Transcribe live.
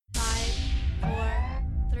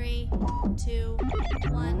2, 1.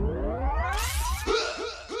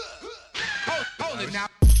 Hold it now.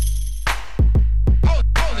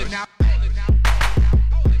 Hold it now. Hold it now.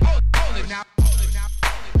 Hold it now.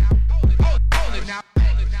 Hold it now.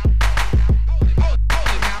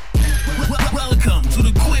 Welcome to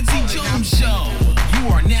the Quincy Jones Show. You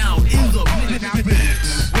are now in the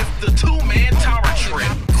mix with the two-man tower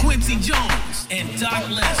trip, Quincy Jones and Doc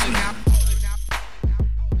Lesnar.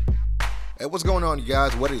 Hey, what's going on, you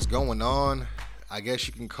guys? What is going on? I guess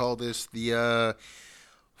you can call this the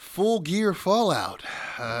full gear Fallout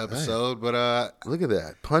episode, but look at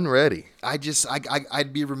that, pun ready. I'd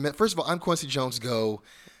be remiss. First of all, I'm Quincy Jones Go,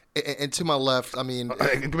 and to my left, I mean,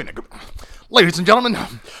 Ladies and gentlemen,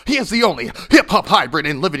 he is the only hip-hop hybrid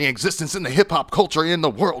in living existence in the hip-hop culture in the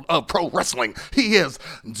world of pro wrestling. He is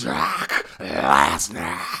Doc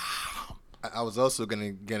Lesnar. I was also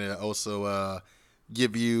gonna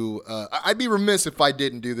give you. I'd be remiss if I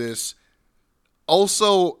didn't do this.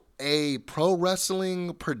 Also, a pro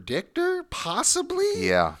wrestling predictor, possibly.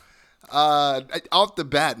 Yeah. Off the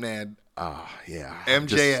bat, man. Oh, yeah.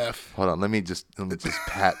 MJF. Hold on. Let me just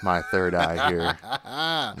pat my third eye here.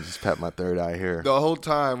 The whole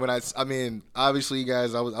time when I mean, obviously, you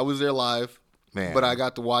guys, I was there live. Man. But I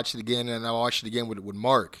got to watch it again, and I watched it again with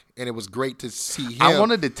Mark, and it was great to see him. I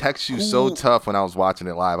wanted to text you so tough when I was watching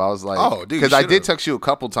it live. I was like, oh, dude, because I did text you a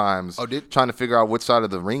couple times trying to figure out which side of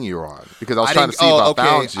the ring you were on, because I was trying to see if I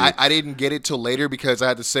found you. I didn't get it till later because I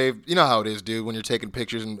had to save. You know how it is, dude, when you're taking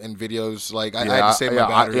pictures and videos. Like, I had to save my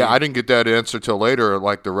battery. I didn't get that answer till later,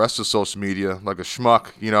 like the rest of social media, like a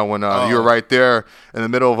schmuck, you know, when you were right there in the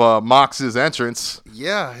middle of Mox's entrance.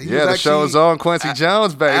 Yeah. The show's on, Quincy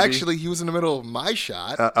Jones, baby. Actually, he was in the middle of my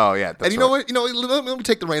shot. And you know what? Let me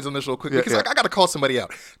take the reins on this real quick because I got to call somebody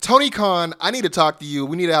out. Tony Khan, I need to talk to you.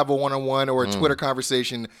 We need to have a one-on-one or a Twitter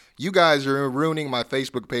conversation. You guys are ruining my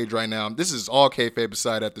Facebook page right now. This is all kayfabe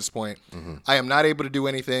aside at this point. Mm-hmm. I am not able to do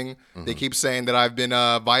anything. Mm-hmm. They keep saying that I've been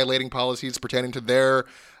violating policies pertaining to their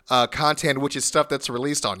content, which is stuff that's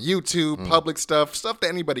released on YouTube, public stuff that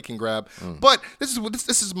anybody can grab. But this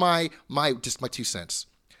is my 2 cents.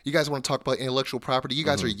 You guys want to talk about intellectual property? You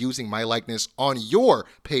guys are using my likeness on your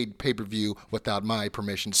paid pay-per-view without my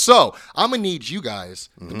permission. So I'm gonna need you guys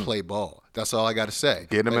to play ball. That's all I got to say.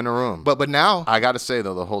 Get him in the room. But now I got to say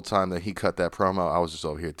though, the whole time that he cut that promo, I was just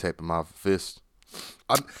over here taping my fist.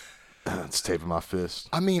 It's taping my fist.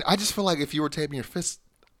 I mean, I just feel like if you were taping your fist,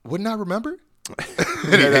 wouldn't I remember?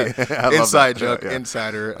 Inside joke,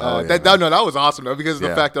 insider. That was awesome though, because of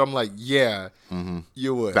the fact that I'm like,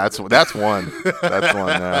 you would. That's one. That's one.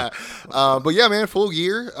 But yeah, man, full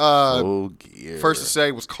gear. Full gear. First to say,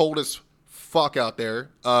 it was cold as fuck out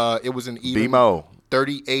there. It was an even BMO.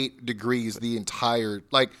 38 degrees the entire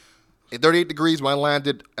 38 degrees when I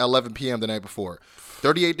landed at 11 p.m. the night before.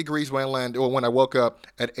 38 degrees when I woke up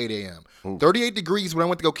at 8 a.m. Ooh. 38 degrees when I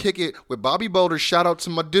went to go kick it with Bobby Boulder. Shout out to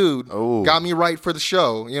my dude. Ooh. Got me right for the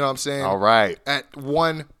show. You know what I'm saying? All right. At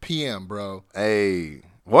 1 p.m., bro. Hey.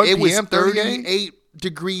 1 p.m. It was 38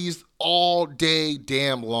 degrees all day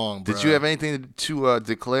damn long, bro. Did you have anything to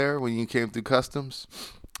declare when you came through customs?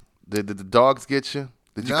 Did the dogs get you?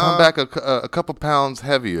 Did you come back a couple pounds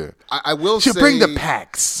heavier? I will say. Bring the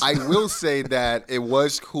packs. I will say that it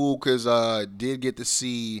was cool because did get to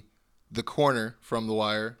see the corner from the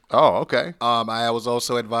wire. Oh, okay. I was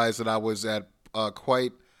also advised that I was at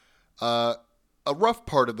quite a rough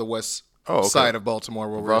part of the west side of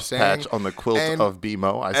Baltimore, where we're saying. Rough patch on the quilt of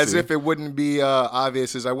BMO. I see. As if it wouldn't be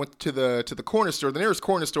obvious, as I went to the corner store, the nearest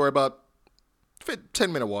corner store, about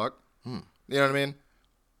 10-minute walk. You know what I mean?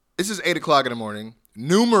 This is 8 o'clock in the morning.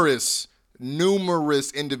 Numerous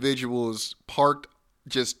individuals parked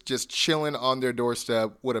just chilling on their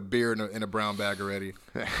doorstep with a beer in a brown bag already.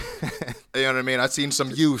 You know what I mean? I've seen some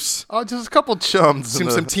youths. Oh, just a couple chums.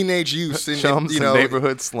 Some teenage youths in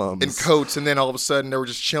neighborhood slums. In coats, and then all of a sudden they were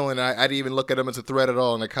just chilling. I didn't even look at them as a threat at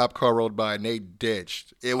all, and a cop car rolled by and they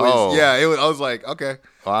ditched. It was I was like, okay.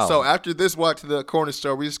 Wow. So after this walk to the corner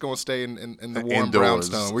store, we're just gonna stay in the warm Indoors.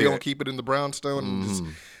 brownstone. We're gonna keep it in the brownstone and just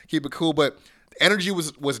keep it cool. But energy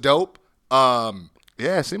was dope.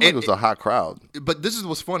 Yeah, it seemed like it was a hot crowd. But this is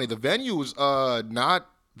what's funny. The venue was not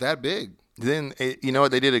that big. Then you know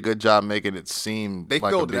what? They did a good job making it seem like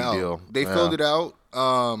a big deal. They filled it out.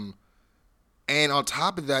 And on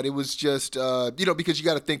top of that, it was just because you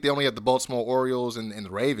got to think they only have the Baltimore Orioles and the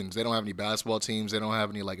Ravens. They don't have any basketball teams. They don't have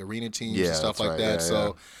any arena teams and stuff like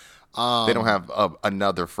that. They don't have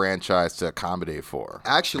another franchise to accommodate for.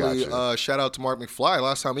 Actually, Gotcha. shout out to Mark McFly.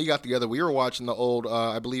 Last time we got together, we were watching the old,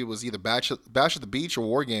 I believe it was either Bash at the Beach or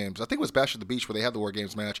War Games. I think it was Bash at the Beach where they had the War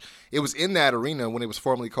Games match. It was in that arena when it was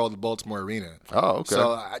formerly called the Baltimore Arena. Oh, okay.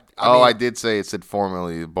 So, I did say it said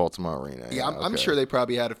formerly Baltimore Arena. Yeah, I'm okay. sure they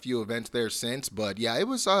probably had a few events there since, but yeah, it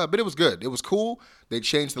was good. It was cool. They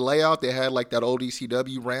changed the layout. They had like that old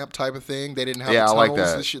ECW ramp type of thing. They didn't have the I like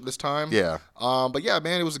tunnels that. this time. Yeah. But yeah,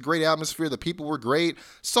 man, it was a great atmosphere. The people were great.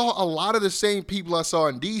 Saw a lot of the same people I saw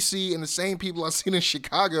in DC and the same people I've seen in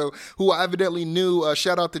Chicago who I evidently knew.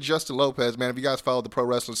 Shout out to Justin Lopez, man. If you guys followed the Pro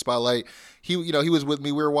Wrestling Spotlight, he was with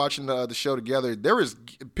me. We were watching the show together.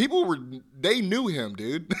 They knew him,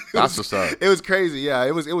 dude. That's what's up. It was crazy. Yeah,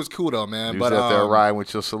 it was cool though, man. You But was out there riding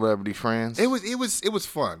with your celebrity friends. it was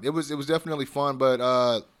fun. It was definitely fun. But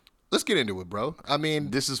let's get into it, bro. I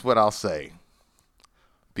mean, This is what I'll say.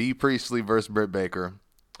 B. Priestley versus Britt Baker.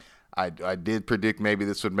 I did predict maybe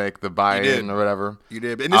this would make the buy-in or whatever. you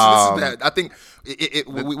did, and this is that. I think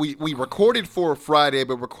we recorded for a Friday,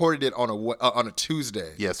 but recorded it on a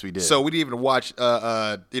Tuesday. Yes, we did. So we didn't even watch.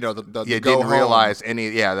 The Yeah, go didn't home. realize any.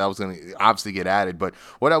 Yeah, that was going to obviously get added. But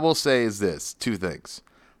what I will say is this: two things.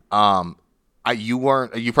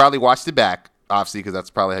 You probably watched it back, obviously, because that's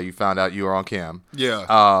probably how you found out you were on cam.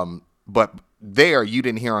 Yeah. But there, you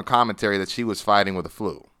didn't hear on commentary that she was fighting with the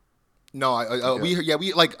flu. No,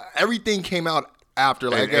 we like everything came out after.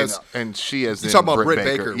 Like, I guess. And she is You're talking about Britt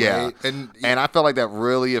Baker, yeah. right? And I felt like that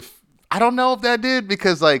really. I don't know if that did,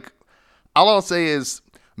 because like all I'll say is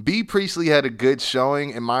B. Priestley had a good showing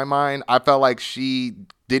in my mind. I felt like she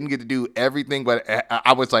didn't get to do everything, but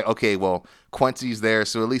I was like, okay, well, Quincy's there,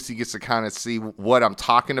 so at least he gets to kind of see what I'm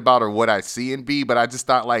talking about or what I see in B. But I just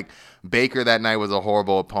thought like Baker that night was a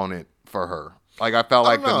horrible opponent for her. Like I felt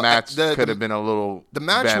like the match could have been a little. The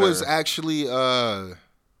match better. was actually. The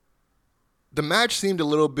match seemed a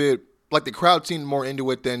little bit like the crowd seemed more into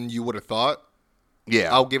it than you would have thought.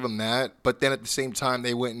 Yeah, I'll give them that. But then at the same time,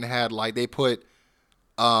 they went and had like they put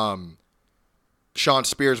Sean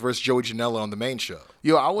Spears versus Joey Janela on the main show.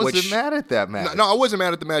 Yo, I wasn't mad at that match. No, I wasn't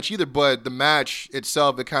mad at the match either. But the match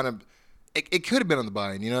itself, it could have been on the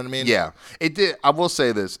buy-in. You know what I mean? Yeah, it did. I will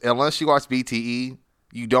say this: unless you watch BTE,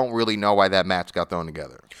 you don't really know why that match got thrown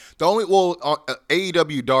together. The only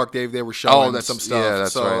AEW Dark, they were showing some stuff. Yeah,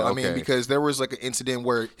 that's so right. I mean, because there was like an incident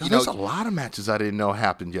where There's a lot of matches I didn't know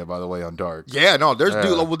happened yet. By the way, on Dark. Yeah, no, there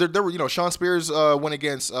were Sean Spears went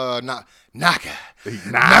against Naka.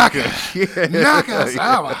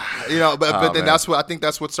 Nakazawa. But then that's what I think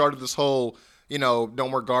that's what started this whole no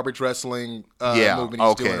more garbage wrestling movement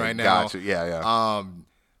he's doing right now. Gotcha. Yeah.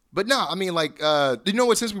 But no, I mean, like, you know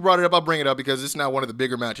what? Since we brought it up, I'll bring it up because it's not one of the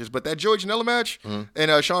bigger matches. But that Joey Janela match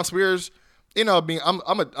and Sean Spears, I'm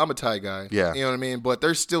a Thai guy. Yeah. You know what I mean? But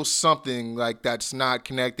there's still something like that's not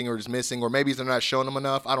connecting or is missing, or maybe they're not showing them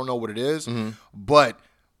enough. I don't know what it is. But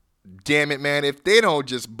damn it, man, if they don't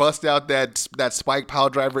just bust out that spike pile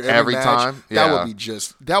driver every match, time,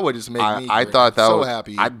 that would just make me. I thought that so was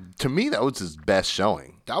happy. To me, that was his best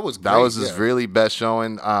showing. That was his really best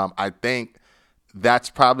showing. I think that's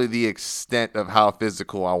probably the extent of how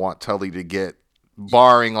physical I want Tully to get,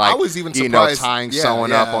 barring like I was even surprised. Tying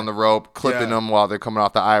someone up on the rope, clipping them while they're coming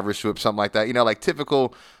off the Irish whip, something like that. Like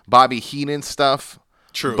typical Bobby Heenan stuff.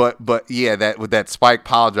 True. But yeah, that with that spike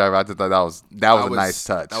pile driver, I just thought that was a nice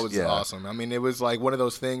touch. That was awesome. I mean, it was like one of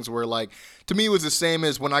those things where like to me it was the same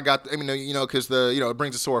as when I got because it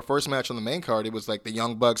brings us to our first match on the main card. It was like the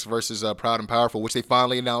Young Bucks versus Proud and Powerful, which they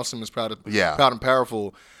finally announced them as Proud and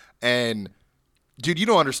Powerful. And dude, you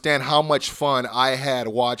don't understand how much fun I had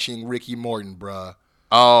watching Ricky Morton, bruh.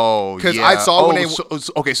 Oh, because I saw when they.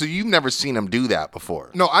 So you've never seen them do that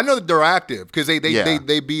before? No, I know that they're active because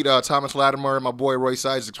they beat Thomas Latimer and my boy Royce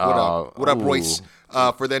Isaacs. What up, Royce?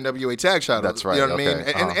 For the NWA Tag title. That's right. You know what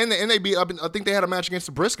I mean? And they beat. I think they had a match against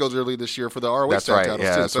the Briscoes early this year for the ROH tag titles too.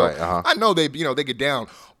 That's so right. I know they get down,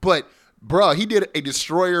 but. Bruh, he did a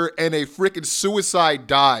destroyer and a freaking suicide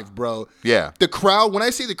dive, bro. Yeah. The crowd, when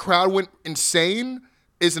I say the crowd went insane,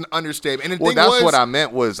 is an understatement. And that's what I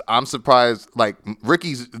meant was I'm surprised, like,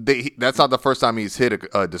 that's not the first time he's hit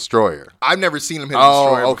a destroyer. I've never seen him hit a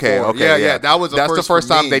destroyer before. Okay. Yeah. That's the first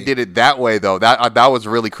time they did it that way, though. That was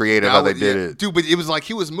really creative how they did it. Dude, but it was like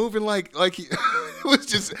he was moving like he,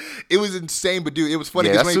 it was insane. But dude, it was funny.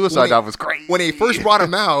 Yeah, that suicide dive was great. When they first brought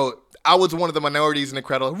him out, I was one of the minorities in the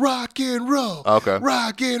crowd, like, rock and roll. Okay.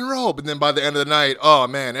 Rock and roll. But then by the end of the night, oh,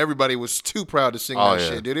 man, everybody was too proud to sing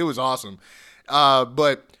shit, dude. It was awesome.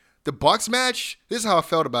 But the Bucks match, this is how I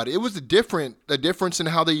felt about it. It was a difference in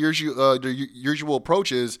how the usual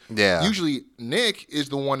approach is. Yeah. Usually, Nick is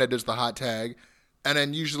the one that does the hot tag. and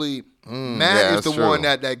then usually Matt is the one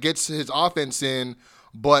that gets his offense in.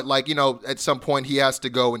 But like, you know, at some point he has to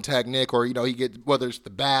go and tag Nick, or, you know, he gets, whether it's the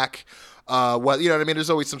back, you know what I mean? There's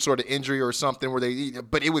always some sort of injury or something where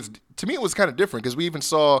but it was, to me, it was kind of different because we even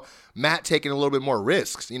saw Matt taking a little bit more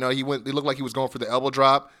risks. You know, he looked like he was going for the elbow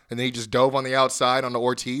drop, and then he just dove on the outside on the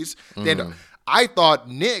Ortiz. Then I thought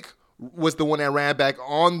Nick was the one that ran back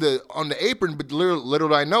on the apron, but little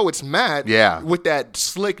did I know it's Matt with that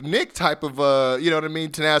slick Nick type of, you know what I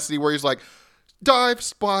mean, tenacity where he's like, dive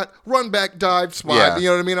spot, run back, dive spot. Yeah. You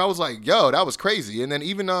know what I mean? I was like, yo, that was crazy. And then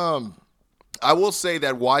even I will say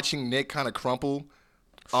that watching Nick kind of crumple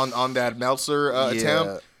on that Meltzer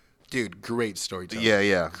attempt, dude, great storytelling.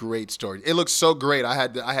 Yeah. Great story. It looked so great. I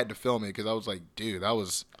had to film it because I was like, dude, that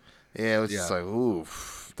was. Yeah, it was just like,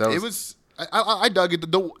 oof. It was. I dug it.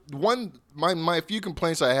 My few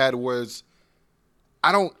complaints I had was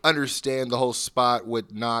I don't understand the whole spot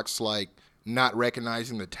with Knox like not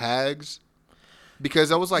recognizing the tags.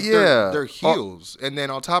 Because I was like, they're heels. And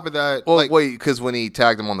then on top of that... Well, wait, because when he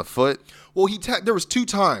tagged him on the foot? Well, there was 2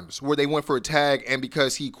 times where they went for a tag, and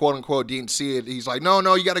because he, quote-unquote, didn't see it, he's like, no,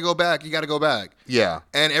 you got to go back. You got to go back. Yeah.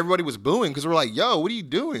 And everybody was booing because we're like, yo, what are you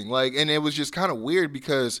doing? Like, and it was just kind of weird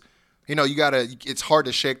because, you know, it's hard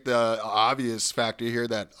to shake the obvious factor here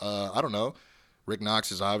that, I don't know, Rick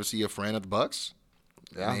Knox is obviously a friend of the Bucks.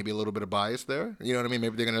 Yeah. Maybe a little bit of bias there. You know what I mean?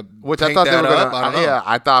 Maybe they're going to Which I thought they were going to. I don't know. Yeah,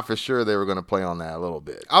 I thought for sure they were going to play on that a little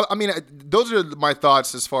bit. I mean, those are my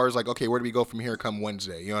thoughts as far as like, okay, where do we go from here come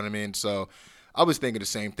Wednesday? You know what I mean? So I was thinking the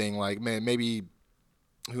same thing. Like, man, maybe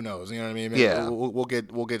who knows? You know what I mean? Maybe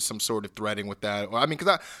we'll get some sort of threading with that. I mean,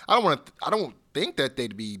 because I don't think that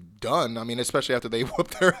they'd be done. I mean, especially after they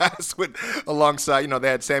whooped their ass alongside. You know, they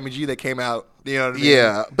had Sammy G that came out. You know what I mean?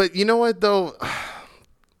 Yeah, but you know what though.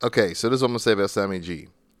 Okay, so this is what I'm going to say about Sammy G.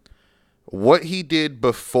 What he did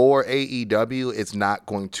before AEW is not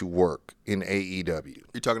going to work in AEW.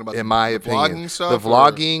 You're talking about in my opinion. Vlogging stuff? The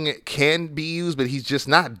vlogging can be used, but he's just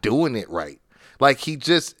not doing it right. Like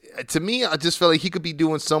to me, I just feel like he could be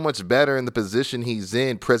doing so much better in the position he's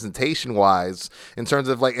in presentation-wise in terms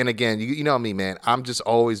of like, and again, you know me, man, I'm just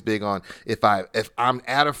always big on if I'm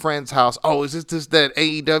at a friend's house, oh, is this that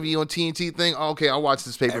AEW on TNT thing? Oh, okay, I'll watch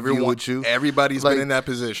this pay-per-view with you. Everybody's been in that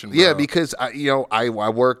position, bro. Yeah, because I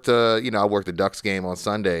worked the Ducks game on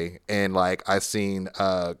Sunday, and like I seen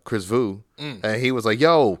Chris Vu. And he was like,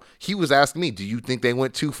 yo, he was asking me, do you think they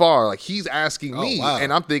went too far? Like, he's asking me. Wow.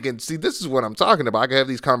 And I'm thinking, see, this is what I'm talking about. I can have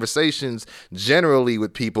these conversations generally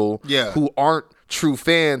with people who aren't true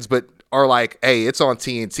fans, but are like, hey, it's on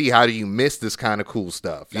TNT. How do you miss this kind of cool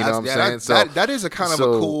stuff? You know what I'm saying? That is a kind of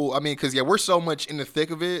a cool, I mean, because, we're so much in the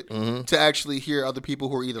thick of it to actually hear other people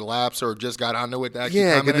who are either lapsed or just got onto it.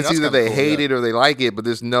 Yeah, because it's either they hate it or they like it, but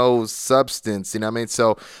there's no substance. You know what I mean?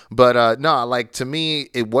 So, but no, like to me,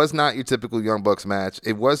 it was not your typical Young Bucks match.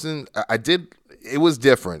 It wasn't, it was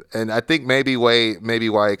different. And I think maybe why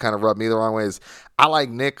it kind of rubbed me the wrong way is I like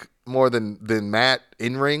Nick more than Matt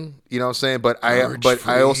in ring, you know what I'm saying? But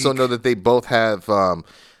I also know that they both have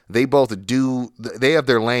they have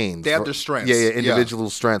their lanes. They have their strengths. Yeah, individual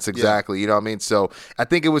strengths, exactly. Yeah. You know what I mean? So I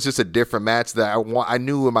think it was just a different match that I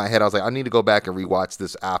knew in my head. I was like, I need to go back and rewatch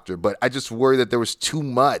this after. But I just worry that there was too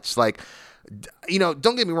much. Like, you know,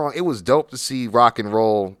 don't get me wrong. It was dope to see Rock and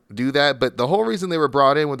Roll do that. But the whole reason they were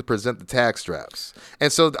brought in was to present the tag straps.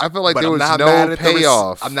 And so I feel like there was no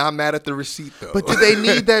payoff. I'm not mad at the receipt, though. But do they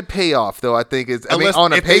need that payoff, though? I think it's. Unless,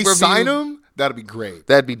 on a if pay-per-view, they sign them, that'd be great.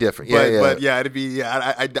 That'd be different. But it'd be.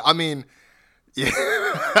 I mean. Yeah,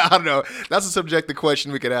 I don't know. That's a subjective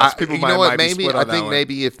question we could ask. People might be split on that one.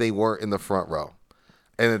 Maybe if they weren't in the front row,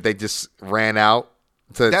 and that they just ran out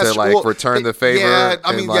to return the favor. Yeah,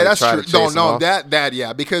 I mean, that's true. That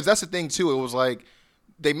yeah, because that's the thing too. It was like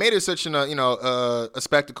they made it such a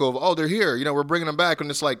spectacle of they're here. You know, we're bringing them back, and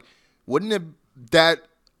it's like, wouldn't it that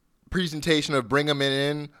presentation of bring them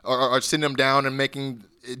in or send them down and making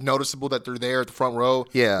it noticeable that they're there at the front row.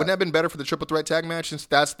 Yeah. Wouldn't that have been better for the triple threat tag match since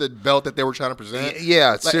that's the belt that they were trying to present?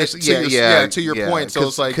 Yeah, seriously. To your point. So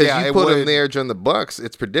it's like, because you put them there during the Bucks,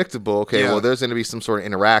 it's predictable. Okay, well, there's going to be some sort of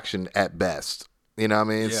interaction at best. You know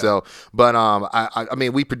what I mean? Yeah. So, but I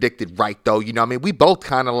mean, we predicted right though. You know what I mean? We both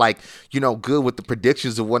kind of like, good with the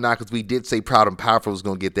predictions and whatnot because we did say Proud and Powerful was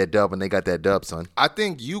going to get that dub, and they got that dub, son. I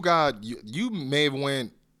think you may have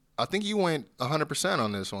went. I think you went 100%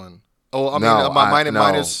 on this one. Oh, I mean,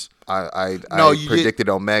 minus. I predicted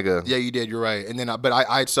Omega. Yeah, you did. You're right. And then,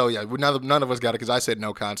 none of us got it because I said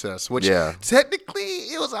no contest. Which technically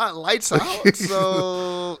it was lights out.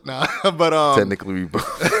 So but technically we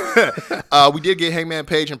both. We did get Hangman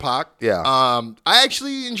Page and Pac. Yeah. I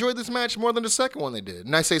actually enjoyed this match more than the second one they did.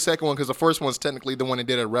 And I say second one because the first one's technically the one they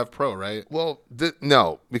did at Rev Pro, right? Well,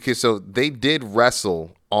 no, because so they did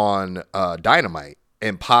wrestle on Dynamite,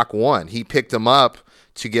 and Pac won. He picked him up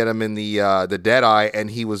to get him in the Deadeye, and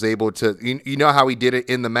he was able to. You know how he did it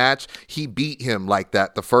in the match? He beat him like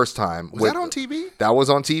that the first time. Was that on TV? That was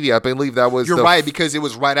on TV. I believe that was. You're right, because it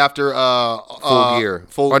was right after Full Gear.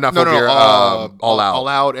 Full, Or not no, Full no, Gear. All Out. All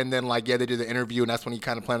Out, and then like they did the interview, and that's when he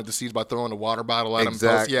kind of planted the seeds by throwing the water bottle at him.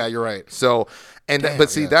 Exactly. Yeah, you're right. So, and Damn, but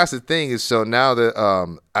see, yeah. that's the thing is so now that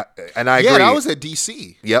I agree. Yeah, that was at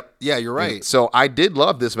DC. Yep. Yeah, you're right. So I did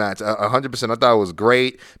love this match 100%. I thought it was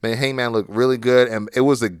great. Man, Hangman looked really good, and it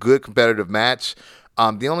was a good competitive match.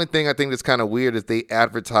 The only thing I think that's kind of weird is they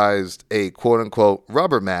advertised a quote-unquote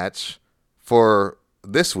rubber match for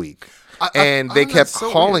this week. And they kept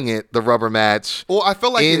so calling it the rubber match. Well, I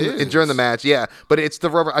feel like it is. during the match, yeah. But it's the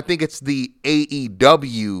rubber. I think it's the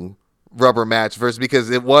AEW rubber match versus because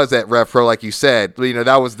it was at Rev Pro, like you said. You know,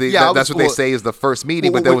 that was the that's what they say is the first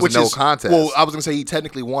meeting, but there was no contest. Well, I was gonna say he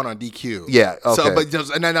technically won on DQ. Yeah. Okay.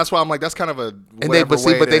 So, and then that's why I'm like, that's kind of a. And they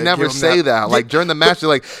never say that. Like during the match, they're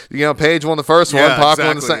like, Paige won the first one, Pac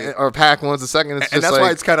won the second, or Pac won the second. And that's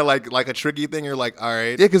why it's kind of like a tricky thing. You're like, all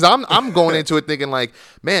right. Yeah, because I'm going into it thinking like,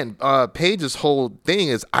 man, Paige's whole thing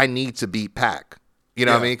is I need to beat Pac. You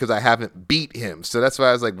know what I mean? Because I haven't beat him. So that's why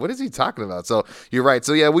I was like, what is he talking about? So you're right.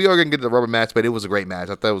 So yeah, we are going to get the rubber match, but it was a great match.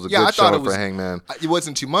 I thought it was a good showing for Hangman. It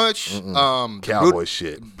wasn't too much. Cowboy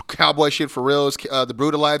shit. Cowboy shit for real. The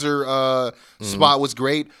Brutalizer spot was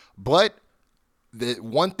great. But the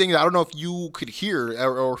one thing, I don't know if you could hear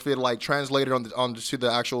or if it like translated to the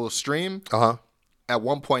actual stream. At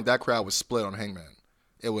one point, that crowd was split on Hangman.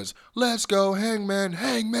 It was, let's go Hangman,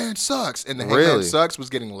 Hangman sucks. And the Hangman sucks was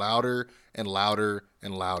getting louder and louder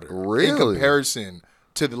and louder. Really? In comparison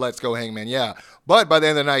to the Let's Go Hangman, yeah. But by the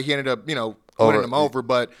end of the night, he ended up, winning him over.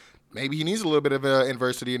 But maybe he needs a little bit of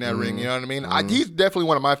adversity in that ring, you know what I mean? He's definitely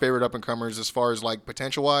one of my favorite up-and-comers as far as, like,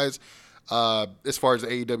 potential-wise. As far as the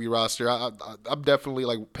AEW roster, I'm definitely,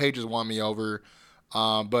 like, Paige has won me over.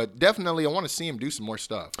 But definitely, I want to see him do some more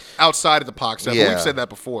stuff outside of the Pac stuff. Yeah. We've said that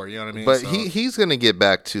before. You know what I mean? But he's gonna get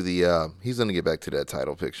back to that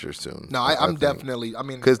title picture soon. No, I'm definitely. I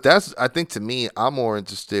mean, because that's I think to me, I'm more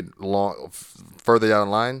interested further down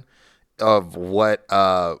the line of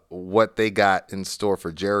what they got in store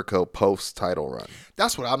for Jericho post title run.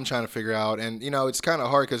 That's what I'm trying to figure out, and it's kind of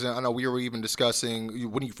hard because I know we were even discussing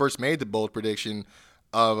when you first made the bold prediction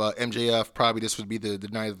of MJF. Probably this would be the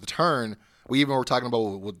night of the turn. We even were talking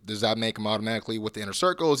about, does that make him automatically with the Inner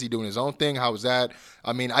Circle? Is he doing his own thing? How is that?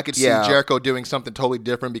 I mean, I could see Jericho doing something totally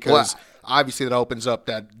different because obviously that opens up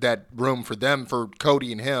that room for them, for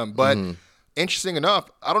Cody and him. But interesting enough,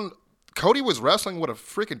 Cody was wrestling with a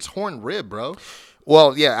freaking torn rib, bro.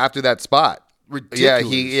 Well, yeah, after that spot.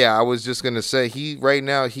 Ridiculous. Yeah, I was just going to say,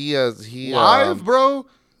 live, bro?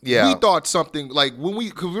 Yeah. We thought something, like,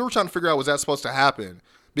 because we were trying to figure out, was that supposed to happen?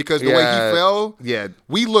 Because the way he fell,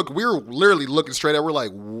 we were literally looking straight at. We're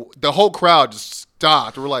like, the whole crowd just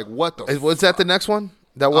stopped. We're like, what the? Was that the next one?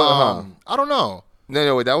 That was. I don't know.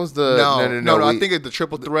 No, wait, that was the. No. I think it's the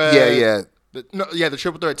triple threat. Yeah. The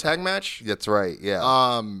triple threat tag match. That's right.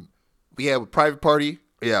 Yeah. We had Private Party.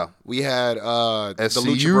 Yeah. We had the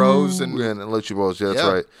Lucha Bros and the Lucha Bros. Yeah, that's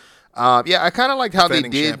right. I kind of like how they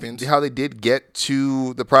did get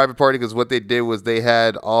to the Private Party because what they did was they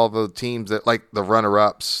had all the teams that like the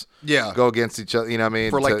runner-ups go against each other. You know what I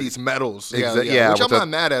mean? For like these medals. Which I'm not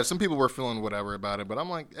mad at. Some people were feeling whatever about it, but I'm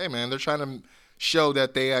like, hey man, they're trying to show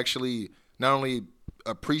that they actually not only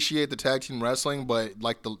appreciate the tag team wrestling, but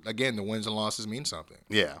like the wins and losses mean something.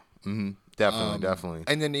 Yeah, definitely.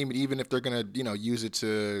 And then even if they're gonna use it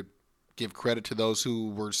to give credit to those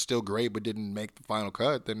who were still great but didn't make the final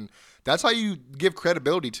cut, then that's how you give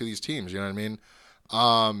credibility to these teams. You know what I mean?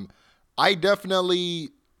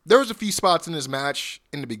 There was a few spots in this match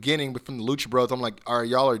in the beginning, but from the Lucha Bros, I'm like, all right,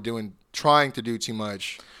 y'all are trying to do too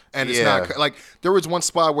much. And it's not like there was one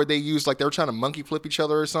spot where they used like they were trying to monkey flip each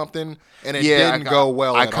other or something, and it didn't go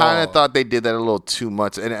well. I kind of thought they did that a little too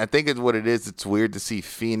much, and I think it's what it is. It's weird to see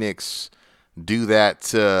Phoenix do that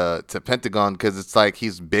to Pentagon because it's like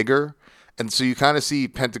he's bigger. And so you kind of see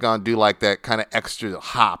Pentagon do like that kind of extra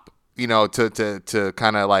hop, to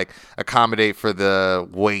kind of like accommodate for the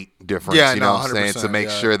weight difference, you know what I'm saying? To make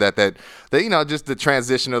sure that just the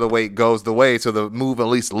transition of the weight goes the way so the move at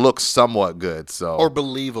least looks somewhat good. So or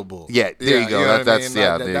believable. Yeah, there you go. That's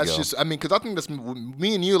there you go. Just, because I think that's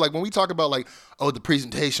me and you, like when we talk about like, the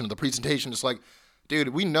presentation, it's like, dude,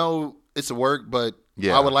 we know it's a work, but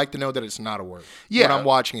I would like to know that it's not a work when I'm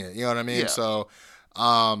watching it. You know what I mean? Yeah. So,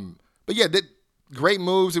 But yeah, great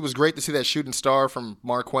moves. It was great to see that shooting star from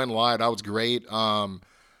Mark Quinn live. That was great. A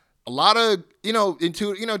lot of,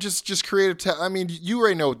 just creative. I mean, you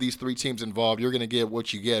already know with these three teams involved, you're going to get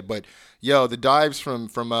what you get. But, the dives from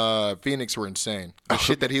Phoenix were insane. The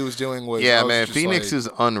shit that he was doing was man, Phoenix is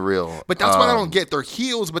unreal. But that's what I don't get. They're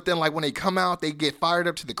heels, but then, like, when they come out, they get fired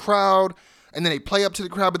up to the crowd. And then they play up to the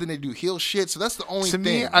crowd, but then they do heel shit. So that's the only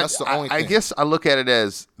thing. That's the only thing. I guess I look at it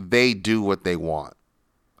as they do what they want.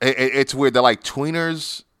 It's weird. They're like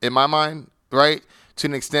tweeners in my mind, right? To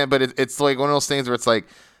an extent. But it's like one of those things where it's like,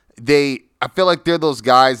 I feel like they're those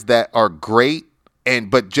guys that are great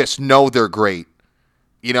but just know they're great.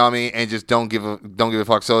 You know what I mean? And just don't give a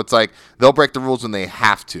fuck. So it's like they'll break the rules when they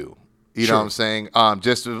have to. You know what I'm saying?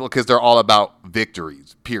 Just because they're all about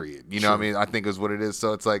victories, period. You know what I mean? I think is what it is.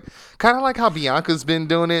 So it's like kind of like how Bianca's been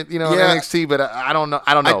doing it, in NXT, but I don't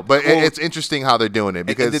know. But it's interesting how they're doing it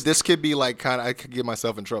because this could be like I could get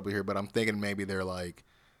myself in trouble here, but I'm thinking maybe they're like,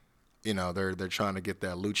 they're trying to get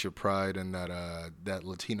that lucha pride and that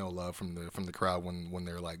Latino love from the crowd when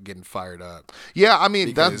they're like getting fired up. Yeah, I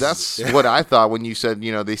mean that's what I thought when you said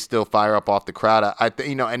they still fire up off the crowd. I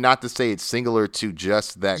and not to say it's singular to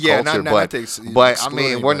just that culture, but I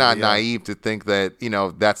mean we're not naive to think that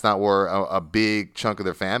that's not where a big chunk of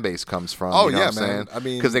their fan base comes from. Oh you know yeah, what I'm man. saying? I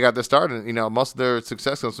mean, because they got their start, and most of their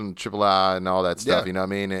success comes from Triple I and all that stuff. You know what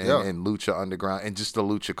I mean? And Lucha Underground and just the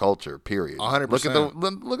lucha culture. Period. 100%.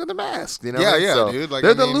 Look at the mask. Dude. Like,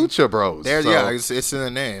 they're the Lucha Bros. It's in the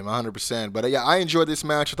name, 100%. But I enjoyed this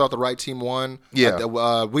match. I thought the right team won.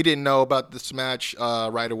 Yeah. We didn't know about this match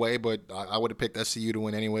right away, but I would have picked SCU to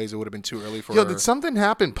win anyways. It would have been too early for. Did something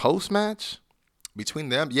happen post match between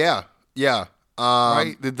them? Yeah.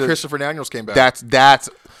 Right. Christopher Daniels came back. That's.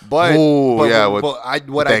 But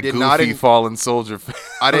what I did not fallen soldier.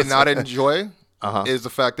 I did not enjoy is the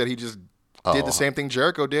fact that he just did the same thing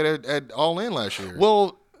Jericho did at All In last year.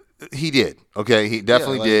 Well. He did. Okay, he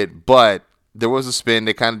definitely did. But there was a spin.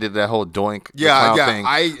 They kind of did that whole doink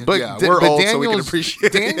thing. We're old, so we can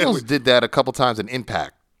appreciate Daniels did that a couple times in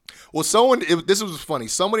Impact. Well, this was funny.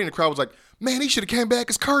 Somebody in the crowd was like, man, he should have came back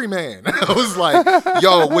as Curry Man. I was like,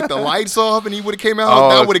 with the lights off and he would have came out,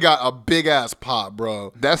 that would have got a big-ass pop,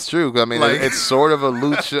 bro. That's true. I mean, it's sort of a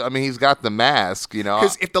lucha. I mean, he's got the mask,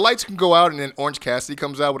 Because if the lights can go out and then Orange Cassidy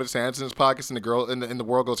comes out with his hands in his pockets and the girl in the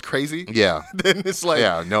world goes crazy, then it's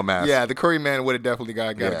like, no mask. Yeah, the Curry Man would have definitely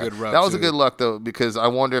got a good rub. That was a good luck, though, because I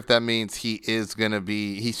wonder if that means he is going to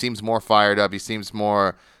be – he seems more fired up. He seems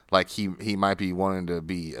more – like he might be wanting to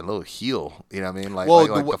be a little heel, you know what I mean? Like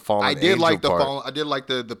the fallen angel part. I did like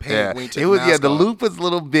the paint when he took it was the mask the off. loop was a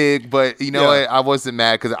little big, but you know what? I wasn't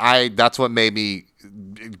mad because that's what made me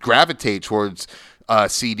gravitate towards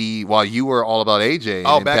CD while you were all about AJ.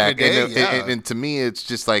 Oh, back in the day, and to me, it's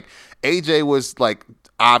just like AJ was like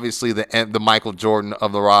obviously the Michael Jordan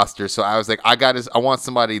of the roster. So I was like, I want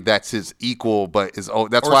somebody that's his equal, but that's why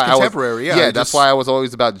I was contemporary. That's why I was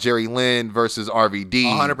always about Jerry Lynn versus RVD.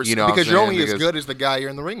 100%. Because you're only as good as the guy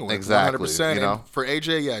you're in the ring with. Exactly. 100%. And for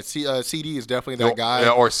AJ, CD is definitely that guy.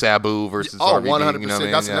 Or Sabu versus RVD. 100%. You know what I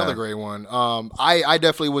mean? That's another great one. I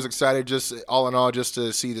definitely was excited, just all in all, just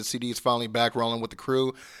to see that CD is finally back rolling with the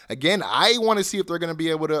crew. Again, I want to see if they're going to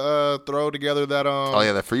be able to throw together that.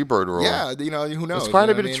 That Freebird rule. Yeah, who knows? There's quite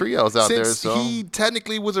a bit of trios out there. So he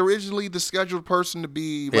technically was originally the scheduled person to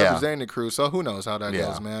be representing the crew, so who knows how that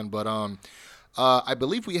goes, man. But I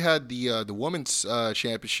believe we had the women's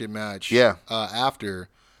championship match. After.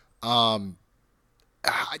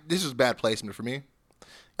 This was bad placement for me.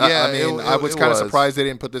 I was kind of surprised they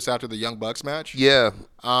didn't put this after the Young Bucks match. Yeah.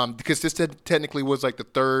 Because this technically was like the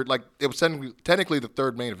third, it was technically the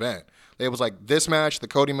third main event. It was like this match, the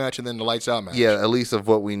Cody match, and then the Lights Out match. Yeah, at least of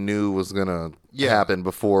what we knew was going to happen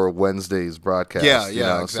before Wednesday's broadcast.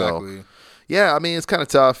 Exactly. So, I mean, it's kind of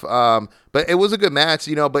tough. But it was a good match,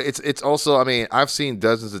 but it's also, I mean, I've seen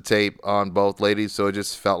dozens of tape on both ladies, so it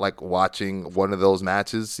just felt like watching one of those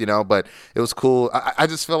matches, but it was cool. I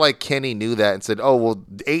just felt like Kenny knew that and said, oh, well,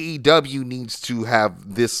 AEW needs to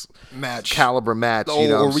have this caliber match.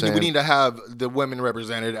 We need to have the women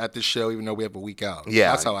represented at this show, even though we have a week out.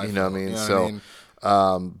 Yeah. That's how I feel. You know what I mean? What I mean?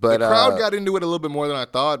 But the crowd got into it a little bit more than I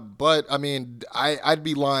thought, but I mean, I'd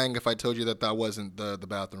be lying if I told you that wasn't the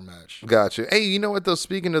bathroom match. Gotcha. Hey, you know what though?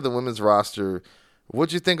 Speaking of the women's roster,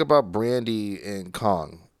 what'd you think about Brandy and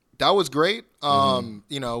Kong? That was great. When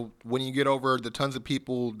you get over the tons of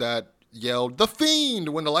people that yelled "The Fiend"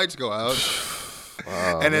 when the lights go out.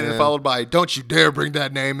 And then followed by "Don't you dare bring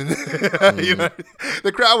that name in."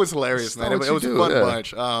 The crowd was hilarious, man. It was a fun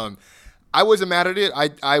bunch. I wasn't mad at it.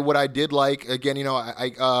 What I did like, again,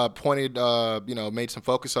 I pointed, made some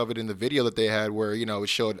focus of it in the video that they had where, it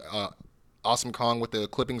showed Awesome Kong with the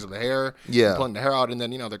clippings of the hair, pulling the hair out, and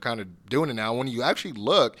then, they're kind of doing it now. When you actually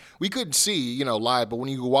look, we couldn't see, live, but when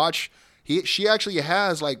you watch, she actually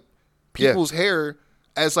has like people's hair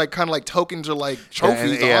as like kind of like tokens or like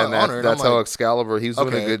trophies on her. That's how Excalibur, he's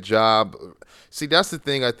doing a good job. See, that's the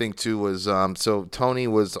thing I think too was, so Tony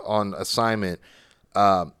was on assignment.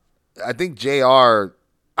 I think JR,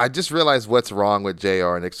 I just realized what's wrong with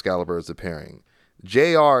JR and Excalibur is appearing.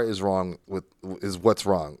 JR is what's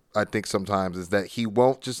wrong. I think sometimes is that he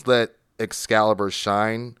won't just let Excalibur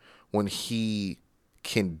shine when he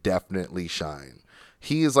can definitely shine.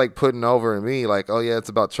 He is like putting over me like, oh yeah, it's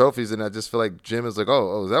about trophies, and I just feel like Jim is like,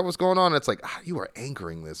 oh, is that what's going on? It's like, you are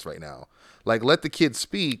anchoring this right now. Like, let the kid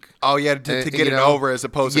speak. Oh, yeah, to get it over as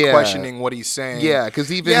opposed to questioning what he's saying. Yeah,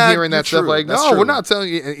 because even hearing that stuff like, no, we're not telling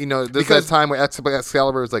you, there's that time where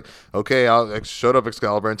Excalibur is like, okay, I'll shut up,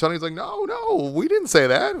 Excalibur. And Tony's like, no, we didn't say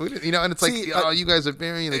that. We didn't, and it's like, you guys are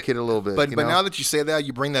burying the kid a little bit. But now that you say that,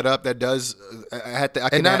 you bring that up, that does,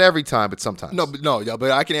 and not every time, but sometimes. But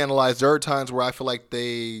I can analyze, there are times where I feel like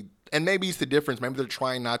and maybe it's the difference, maybe they're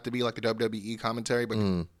trying not to be like the WWE commentary, but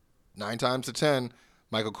 9 times out of 10,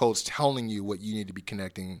 Michael Cole's telling you what you need to be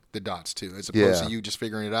connecting the dots to, as opposed to you just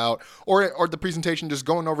figuring it out, or the presentation just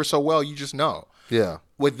going over so well, you just know. Yeah.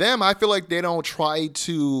 With them, I feel like they don't try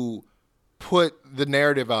to put the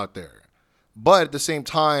narrative out there, but at the same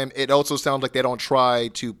time, it also sounds like they don't try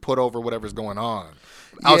to put over whatever's going on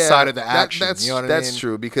outside of the action. That's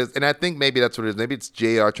true, because, and I think maybe that's what it is. Maybe it's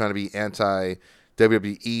JR trying to be anti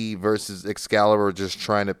WWE versus Excalibur just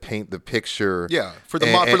trying to paint the picture. Yeah, for the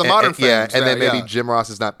modern fans. Yeah, and then maybe Jim Ross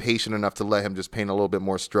is not patient enough to let him just paint a little bit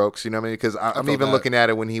more strokes. You know what I mean? Because I'm even looking at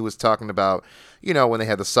it when he was talking about, when they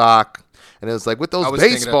had the sock. And it was like, with those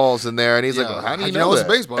baseballs in there. And he's like, well, how do you know it's that?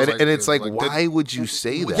 baseball? And it's like, why would you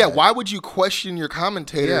say that? Yeah, why would you question your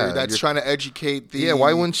commentator that's trying to educate the... Yeah,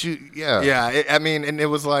 why wouldn't you... Yeah. Yeah, and it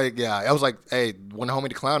was like, I was like, hey, when Homie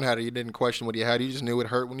the Clown had it, you didn't question what he had. You just knew it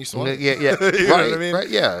hurt when you swung it. Yeah. You know what I mean? Right,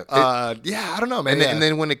 yeah. I don't know, man. And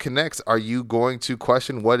then when it connects, are you going to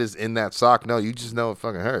question what is in that sock? No, you just know it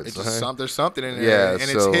fucking hurts. It's just there's something in there, and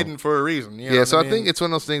it's hidden for a reason. You know so I think it's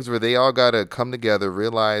one of those things where they all got to come together,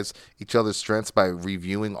 realize each other's strengths by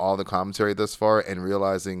reviewing all the commentary thus far and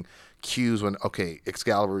realizing cues when, okay,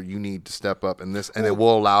 Excalibur, you need to step up and this, and it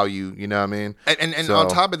will allow you, you know what I mean? And on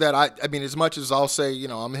top of that, I mean, as much as I'll say,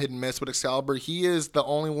 I'm hit and miss with Excalibur, he is the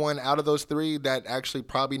only one out of those three that actually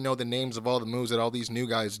probably know the names of all the moves that all these new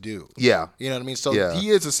guys do. Yeah. You know what I mean? So he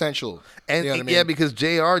is essential. And you know what I mean? Because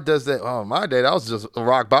JR does that. Oh, my day, that was just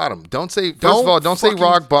rock bottom. Don't say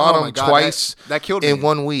rock bottom twice that killed me. In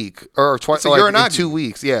 1 week or twice in 2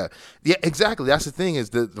 weeks. Yeah. Yeah, exactly. That's the thing, is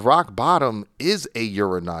the rock bottom is a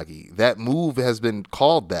Uranagi. That move has been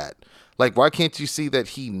called that. Like, why can't you see that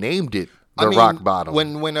he named it rock bottom?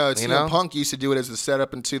 When CM Punk used to do it as the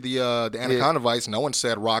setup into the Anaconda Vice, no one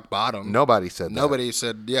said rock bottom. Nobody said that. Nobody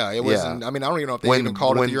said, it wasn't. I mean, I don't even know if they even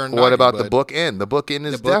called it the Uranagi. What about the bookend? The bookend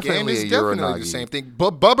is definitely a Uranagi. The same thing.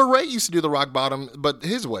 But Bubba Ray used to do the rock bottom, but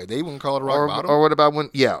his way. They wouldn't call it rock bottom. Or what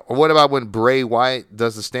about when Bray Wyatt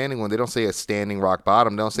does the standing one? They don't say a standing rock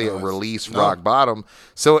bottom. They don't say a release rock bottom.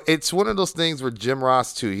 So it's one of those things where Jim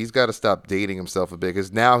Ross, too, he's got to stop dating himself a bit,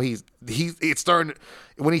 because now it's starting...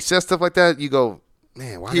 When he says stuff like that, you go,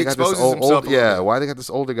 man, why they got this old why they got this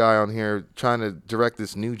older guy on here trying to direct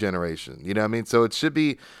this new generation? You know what I mean? So it should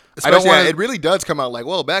be. It really does come out like,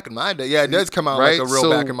 well, back in my day. Yeah, it does come out like a real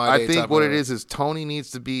back in my day. I think what it is Tony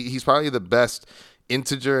needs to be. He's probably the best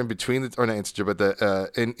integer in between the, or not integer, but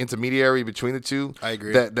the intermediary between the two. I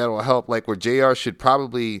agree. That will help. Like, where JR should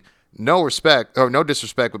probably no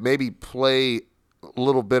disrespect, but maybe play a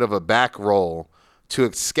little bit of a back role to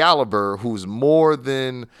Excalibur, who's more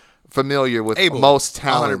than familiar with most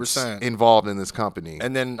talents 100%. Involved in this company.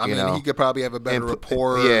 And then, I mean, he could probably have a better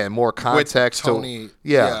rapport. More context. With Tony.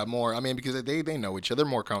 More. I mean, because they know each other. They're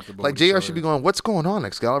more comfortable. Like, JR should be going, what's going on,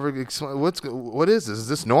 Excalibur? What is this? Is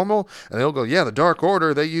this normal? And they'll go, yeah, the Dark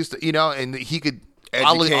Order, they used to, and he could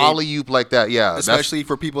alley-oop like that, yeah. Especially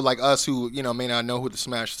for people like us who, may not know who the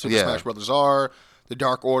Super Smash Brothers are. The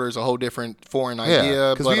Dark Order is a whole different foreign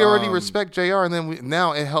idea. Because we already respect JR, and then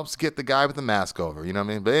now it helps get the guy with the mask over. You know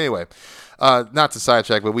what I mean? But anyway, not to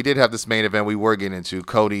sidetrack, but we did have this main event we were getting into,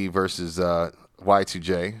 Cody versus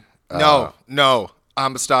Y2J. No,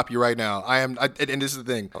 I'm going to stop you right now. And this is the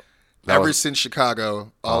thing. Ever since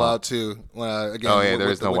Chicago, All Out 2, again, there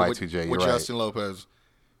is no Y2J. With Justin Lopez.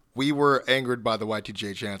 We were angered by the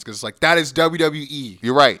Y2J chance because it's like, that is WWE.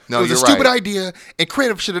 You're right. No, it was a stupid idea, and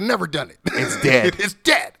creative should have never done it. It's dead. It's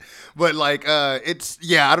dead. But like, it's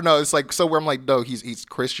I don't know. It's like so where I'm like, no, he's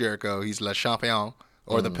Chris Jericho. He's Le Champion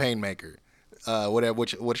or the Painmaker,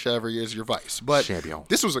 whichever is your vice. But Champion.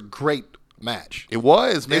 This was a great match. It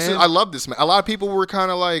was, man. I love this match. A lot of people were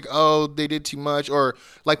kind of like, oh, they did too much, or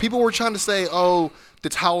like people were trying to say, oh, the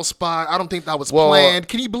towel spot. I don't think that was planned.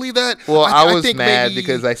 Can you believe that? Well, I was think mad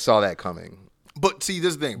because I saw that coming. But see,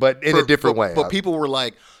 this thing. But in a different way. But people were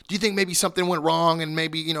like, do you think maybe something went wrong and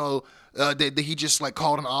maybe, that he just like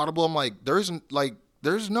called an audible? I'm like, there's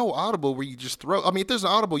no audible where you just throw. I mean, if there's an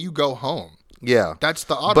audible, you go home. Yeah. That's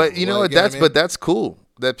the audible. But you know what? But that's cool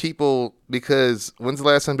that people, because when's the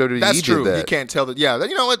last time WWE that's did true. that? You can't tell that. Yeah.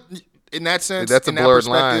 You know what? In that sense, that's a blurred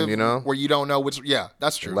line, where you don't know which. Yeah,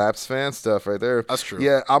 that's true. Lapsed fan stuff right there. That's true.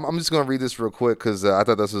 Yeah, I'm just gonna read this real quick because I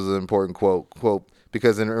thought this was an important quote.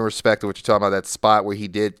 Because in respect to what you're talking about, that spot where he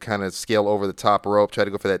did kind of scale over the top rope, try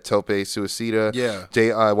to go for that tope suicida. Yeah.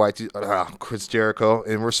 Chris Jericho,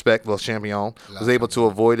 in respect, Le Champion, was able to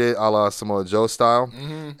avoid it a la Samoa Joe style.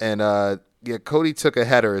 Mm-hmm. And Cody took a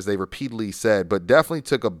header, as they repeatedly said, but definitely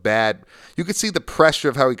took a bad. You could see the pressure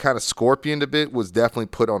of how he kind of scorpioned a bit was definitely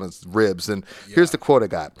put on his ribs. And here's the quote I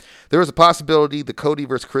got. There was a possibility the Cody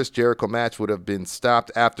versus Chris Jericho match would have been stopped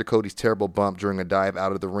after Cody's terrible bump during a dive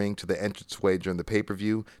out of the ring to the entranceway during the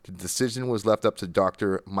pay-per-view. The decision was left up to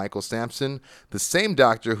Dr. Michael Sampson, the same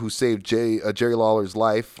doctor who saved Jerry Lawler's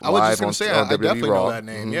life I was just live going to say, on I WWE definitely Raw, know that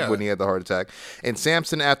name, when he had the heart attack. And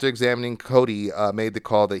Sampson, after examining Cody, made the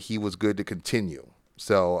call that he was good to continue.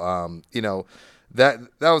 So, that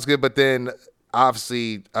was good. But then,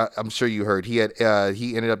 obviously, I'm sure you heard he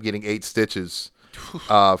ended up getting 8 stitches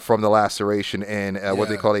from the laceration and what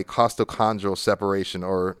they call a costochondral separation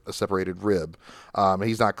or a separated rib.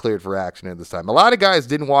 He's not cleared for action at this time. A lot of guys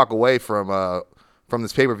didn't walk away from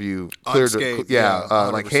this pay-per-view cleared.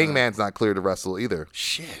 Like Hangman's not cleared to wrestle either.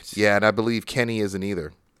 Shit. Yeah, and I believe Kenny isn't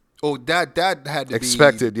either. Oh, that had to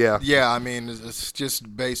expected, be expected. Yeah, I mean, it's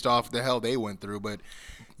just based off the hell they went through. But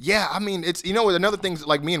yeah, I mean, it's another thing.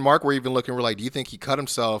 Like me and Mark were even looking. We're like, do you think he cut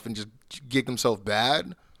himself and just gigged himself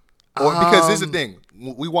bad? Or because this is the thing,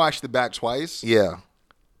 we watched the back twice. Yeah,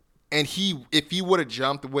 and if he would have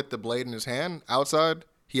jumped with the blade in his hand outside,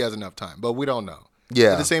 he has enough time. But we don't know.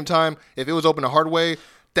 Yeah. At the same time, if it was open a hard way,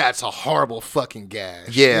 that's a horrible fucking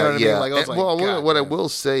gash. Yeah, you know what I mean? Like, I was what I will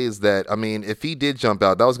say is that, I mean, if he did jump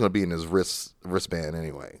out, that was going to be in his wristband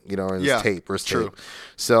anyway, or in his wrist tape.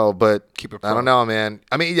 So, but keep it I don't know, man.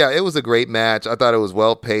 I mean, yeah, it was a great match. I thought it was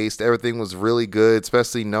well paced. Everything was really good,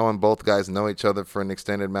 especially knowing both guys know each other for an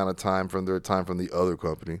extended amount of time from their time from the other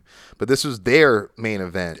company. But this was their main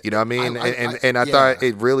event, you know what I mean? I thought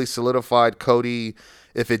it really solidified Cody.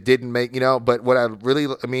 If it didn't make, but what I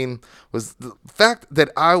was the fact that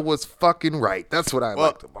I was fucking right. That's what I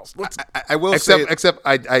liked the most. I will say, except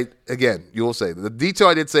I again, you will say the detail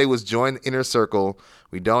I did say was join the inner circle.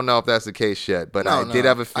 We don't know if that's the case yet, but I did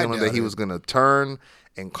have a feeling that he was going to turn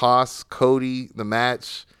and cost Cody the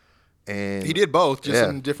match, and he did both, just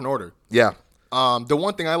in a different order. Yeah. The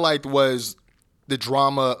one thing I liked was the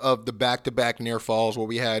drama of the back-to-back near falls where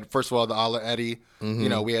we had, first of all, the a la Eddie.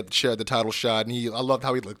 Mm-hmm. We had the title shot, and I loved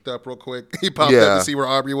how he looked up real quick. He popped up to see where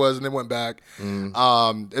Aubrey was and then went back.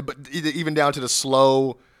 Mm. But even down to the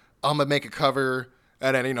slow, I'm going to make a cover,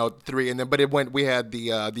 and then, 3. And then, but we had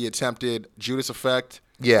the attempted Judas effect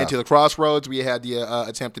into the crossroads. We had the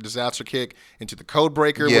attempted disaster kick into the code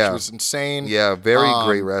breaker, which was insane. Yeah, very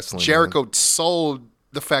great wrestling. Jericho sold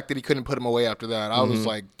the fact that he couldn't put him away after that. I was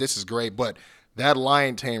like, this is great. But that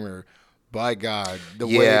lion tamer, by God,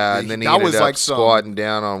 and then he ended up squatting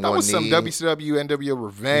down on one knee. That was some WCW NWO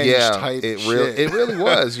revenge type shit. It really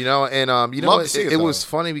was, and it was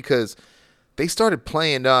funny because they started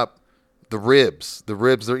playing up the ribs,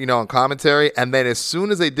 on commentary, and then as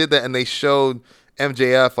soon as they did that and they showed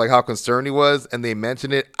MJF like how concerned he was and they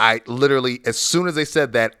mentioned it, I literally, as soon as they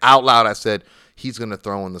said that out loud, I said, he's going to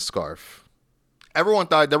throw in the scarf. Everyone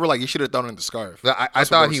thought, they were like, you should have thrown in the scarf. I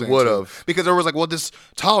thought he would have. Because there was like, well, this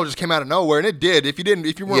towel just came out of nowhere, and it did. If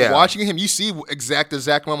you weren't watching him, you see exact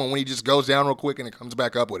moment when he just goes down real quick and it comes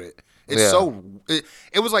back up with it. It's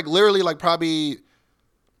it was like literally like probably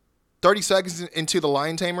 30 seconds into the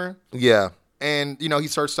lion tamer. Yeah. And, he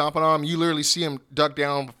starts stomping on him. You literally see him duck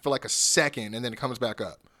down for like a second, and then it comes back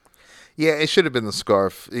up. Yeah, it should have been the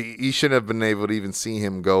scarf. You shouldn't have been able to even see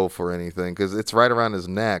him go for anything because it's right around his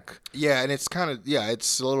neck. Yeah, and it's kind of,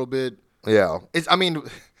 it's a little bit. Yeah. It's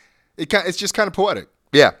just kind of poetic.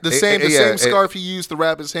 Yeah. The same scarf he used to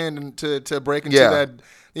wrap his hand to break into that,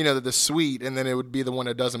 the suite, and then it would be the one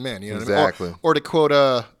that does him in. You know exactly. What I mean? Or to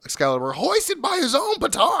quote Excalibur, hoisted by his own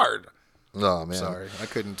petard. Oh man, Sorry, I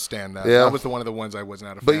couldn't stand that. Yeah. That was one of the ones I was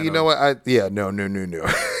not a fan but of. you know what?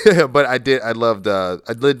 No. But I did love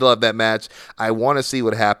that match. I want to see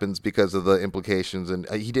what happens because of the implications, and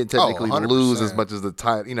he didn't technically 100%. lose as much as the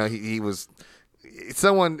title. You know, he was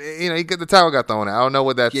someone. You know, the title got thrown out. I don't know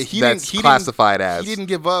what that's classified as. He didn't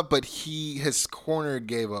give up, but his corner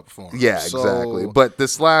gave up for him. Yeah, So, exactly. But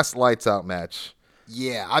this last lights out match,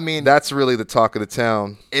 yeah, I mean, that's really the talk of the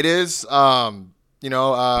town. it is. When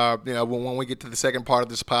we get to the second part of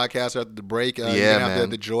this podcast after the break, you're gonna have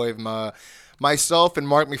the joy of myself and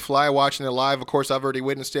Mark McFly watching it live. Of course, I've already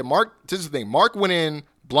witnessed it. This is the thing. Mark went in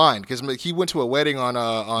blind because he went to a wedding on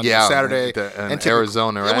Saturday in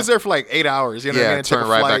Arizona. It was there for like 8 hours. You know what I mean? Turned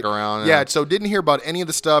right back around. Yeah, so didn't hear about any of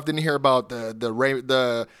the stuff. Didn't hear about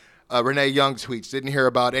the Renee Young tweets. Didn't hear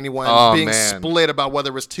about anyone being split about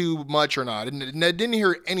whether it was too much or not. Didn't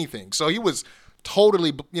hear anything. So he was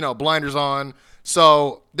totally blinders on.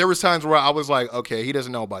 So there was times where I was like, okay, he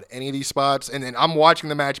doesn't know about any of these spots. And then I'm watching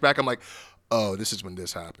the match back. I'm like, oh, this is when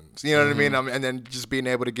this happens. You know what I mean? And then just being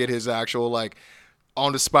able to get his actual like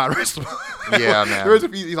on the spot wrestling. Yeah, man. There was a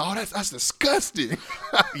few. He's like, oh, that's disgusting.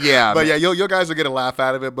 Yeah, but yeah, you guys will get a laugh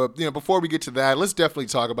out of it. But before we get to that, let's definitely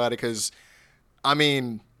talk about it because, I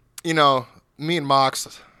mean, me and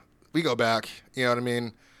Mox, we go back. You know what I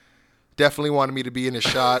mean? Definitely wanted me to be in his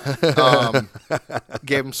shot.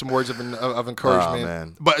 Gave him some words of encouragement. Oh,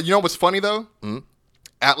 man. But you know what's funny though?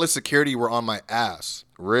 Atlas Security were on my ass.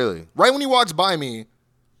 Really? Right when he walks by me,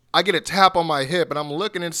 I get a tap on my hip, and I'm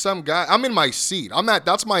looking at some guy. I'm in my seat.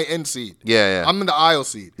 That's my end seat. Yeah. I'm in the aisle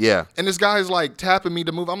seat. Yeah. And this guy's like tapping me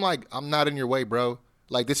to move. I'm like, I'm not in your way, bro.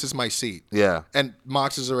 Like, this is my seat. Yeah. And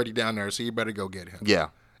Mox is already down there, so you better go get him. Yeah.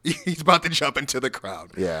 He's about to jump into the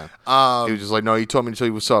crowd. Yeah. He was just like, no, you told me to tell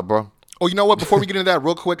you what's up, bro. Oh, you know what? Before we get into that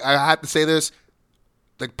real quick, I have to say this.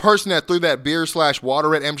 The person that threw that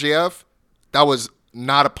beer/water at MJF, that was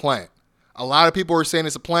not a plant. A lot of people were saying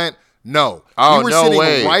it's a plant. No. Oh, we were no sitting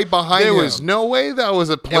way. right behind him. There was no way that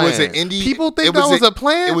was a plant. It was an indie. People think that was a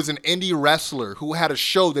plant? It was an indie wrestler who had a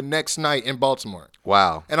show the next night in Baltimore.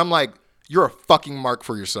 Wow. And I'm like, you're a fucking mark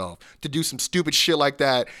for yourself to do some stupid shit like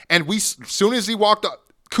that. And as soon as he walked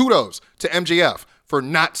up, kudos to MJF for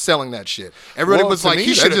not selling that shit. Everybody was like,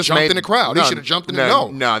 he should have jumped in the crowd. He should have jumped in the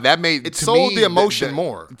No, that made it sold the emotion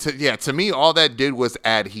more. To me, all that did was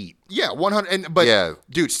add heat. Yeah, 100.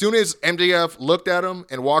 Dude, soon as MJF looked at him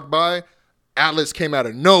and walked by, Atlas came out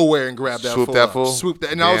of nowhere and grabbed that swooped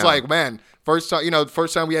that. And I was like, man, first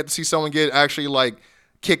time we had to see someone get actually like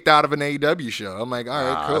kicked out of an AEW show. I'm like, all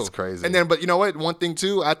right, cool. That's crazy. And then, but you know what? One thing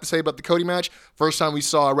too, I have to say about the Cody match. First time we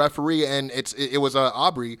saw a referee, and it was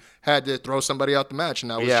Aubrey had to throw somebody out the match,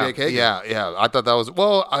 and that was Jake Hager. Yeah. I thought that was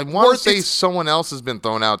I want to say someone else has been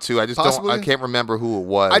thrown out too. I just possibly? I can't remember who it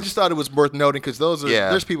was. I just thought it was worth noting because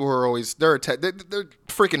there's people who are always they're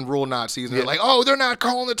freaking rule Nazis, and they're like, oh, they're not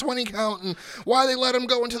calling the 20 count, and why they let him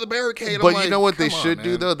go into the barricade. But you know what they should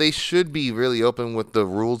do though? They should be really open with the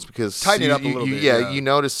rules because tighten it up a little bit. Yeah, you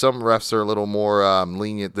notice some refs are a little more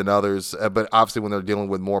lenient than others, but obviously when they're dealing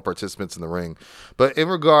with more participants in the ring. But in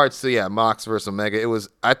regards to Mox versus Omega,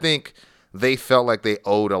 I think they felt like they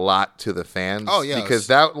owed a lot to the fans. Oh yeah, because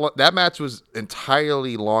that match was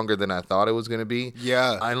entirely longer than I thought it was going to be.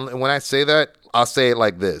 Yeah. When I say that, I'll say it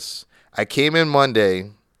like this: I came in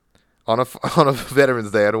Monday on a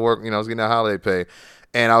Veterans Day. I had to work. I was getting that holiday pay,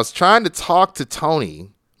 and I was trying to talk to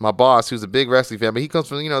Tony, my boss, who's a big wrestling fan, but he comes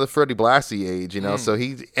from the Freddie Blassie age,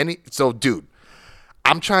 So dude,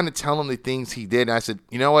 I'm trying to tell him the things he did, and I said,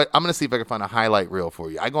 you know what? I'm gonna see if I can find a highlight reel for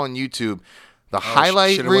you. I go on YouTube. The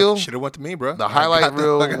highlight reel should have went to me, bro. The highlight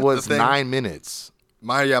reel was 9 minutes.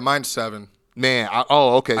 Mine's 7. Man,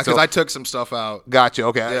 okay. Because I took some stuff out. Gotcha.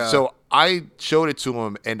 Okay, yeah. So I showed it to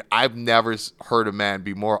him, and I've never heard a man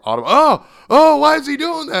be more audible. Oh, why is he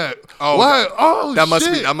doing that? Oh, why? That must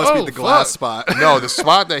be the glass spot. No, the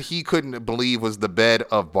spot that he couldn't believe was the bed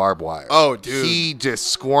of Barbwire. Oh, dude, he just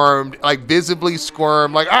squirmed, like visibly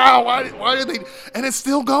squirmed, like why did they? And it's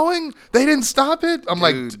still going. They didn't stop it. I'm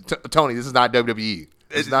dude. Like, Tony, this is not WWE.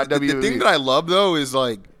 It's not WWE. The thing that I love though is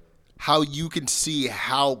like how you can see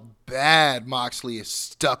how bad Moxley is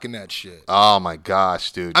stuck in that shit. Oh my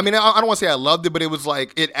gosh, dude. I mean, I don't want to say I loved it, but it was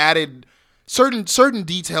like it added certain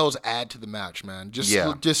details add to the match, man.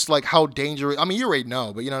 Just like how dangerous. I mean, you already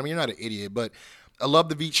know, but you know what I mean. You're not an idiot, but I love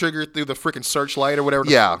the V trigger through the freaking searchlight or whatever.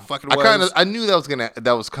 Yeah, the fuck it was. I knew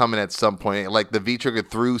that was coming at some point. Like the V trigger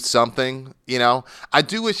through something. I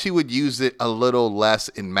do wish he would use it a little less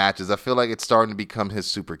in matches. I feel like it's starting to become his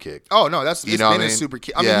super kick. Oh no, it's been his super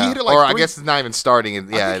kick. I mean, he hit it like I guess it's not even starting. I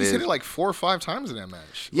think he's hit it like 4 or 5 times in that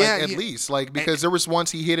match. Yeah, at least because there was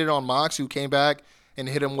once he hit it on Mox, who came back and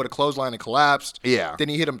hit him with a clothesline and collapsed. Yeah. Then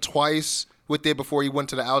he hit him twice with it before he went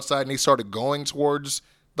to the outside and he started going towards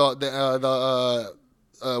the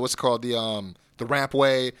what's it called, the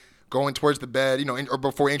rampway, going towards the bed, or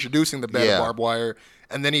before introducing the bed of barbed wire.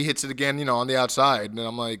 And then he hits it again, on the outside. And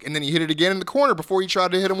I'm like, and then he hit it again in the corner before he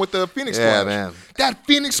tried to hit him with the Phoenix Splash. Yeah, man. That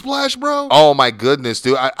Phoenix Splash, bro. Oh my goodness,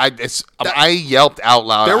 dude! I yelped out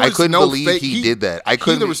loud. I couldn't believe he did that.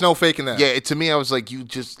 There was no faking that. Yeah, to me, I was like, you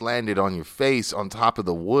just landed on your face on top of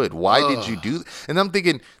the wood. Why did you do that? And I'm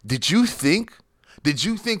thinking, did you think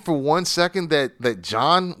for 1 second that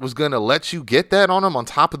John was gonna let you get that on him on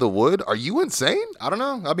top of the wood? Are you insane? I don't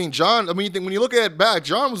know. I mean, John. I mean, when you look at it back,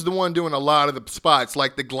 John was the one doing a lot of the spots,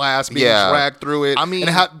 like the glass being dragged through it. I mean,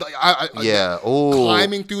 and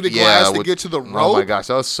climbing through the glass to get to the rope. Oh my gosh,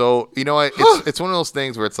 that was so. You know what? It's one of those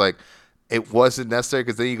things where it's like, it wasn't necessary,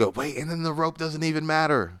 because then you go, wait, and then the rope doesn't even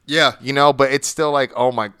matter. Yeah. But it's still like,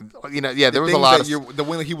 oh my, there was a lot of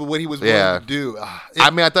what he was willing to do.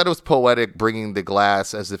 I thought it was poetic bringing the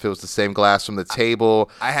glass as if it was the same glass from the table.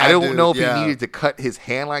 I don't know if he needed to cut his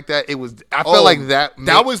hand like that. I felt like that.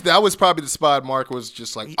 That was probably the spot Mark was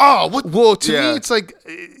just like, oh, what? Well, to me, it's like,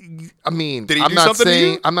 I mean, did he do something to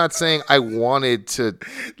you? I'm not saying I wanted to,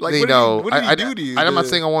 like, what did he do to you? I'm not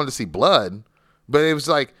saying I wanted to see blood, but it was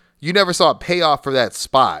like, you never saw a payoff for that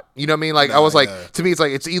spot. You know what I mean? Like, I was like, to me, it's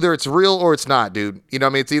like, it's either it's real or it's not, dude. You know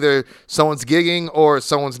what I mean? It's either someone's gigging or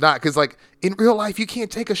someone's not. Because, like, in real life, you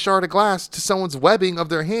can't take a shard of glass to someone's webbing of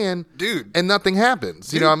their hand, dude, and nothing happens.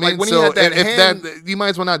 Dude, you know what I mean? Like when he had that hand, you might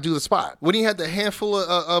as well not do the spot. When he had the handful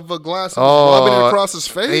of a glass and was rubbing it across his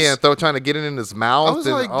face. Yeah, trying to get it in his mouth. I was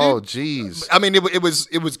like, oh, jeez. I mean, it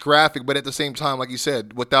was graphic, but at the same time, like you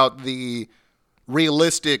said, without the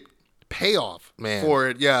realistic payoff for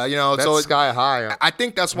it. Yeah, that's so sky high. I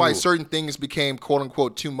think that's why certain things became quote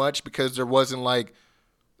unquote too much, because there wasn't like,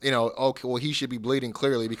 okay, well, he should be bleeding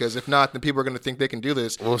clearly, because if not, then people are going to think they can do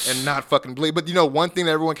this and not fucking bleed. But one thing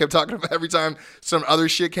that everyone kept talking about every time some other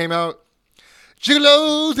shit came out,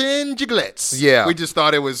 gigolos and gigolettes. Yeah. We just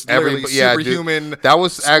thought it was literally superhuman. Dude, that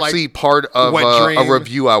was actually part of a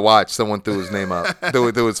review I watched. Someone threw his name up. there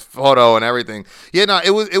was photo and everything. Yeah, no,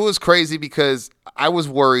 it was crazy, because I was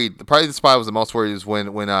worried. Probably the spot I was the most worried is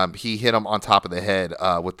when he hit him on top of the head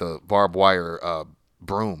with the barbed wire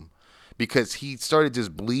broom, because he started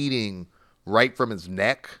just bleeding right from his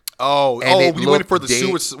neck. When he went for the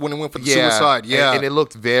suicide, yeah, and it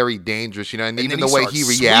looked very dangerous, and even the way he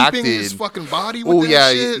reacted, his fucking body. With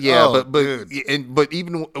shit. But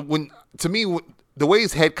even when, to me, the way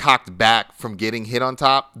his head cocked back from getting hit on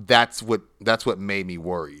top, that's what made me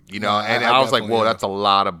worried, and I was like, whoa, that's a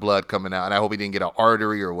lot of blood coming out, and I hope he didn't get an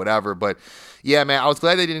artery or whatever, but. Yeah, man, I was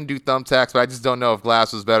glad they didn't do thumbtacks, but I just don't know if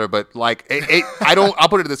glass was better. But like, I'll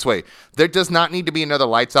put it this way: there does not need to be another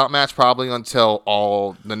lights out match probably until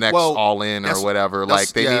all in or whatever. Like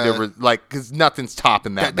they need to because nothing's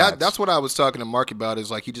topping that match. That's what I was talking to Mark about.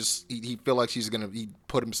 Is like he feel like he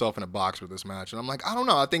put himself in a box with this match, and I'm like, I don't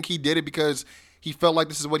know. I think he did it because he felt like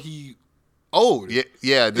this is what he owed.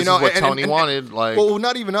 Yeah, this is what Tony wanted. Like, well,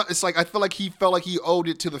 not even. It's like I feel like he felt like he owed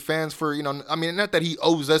it to the fans for I mean, not that he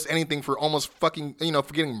owes us anything for almost fucking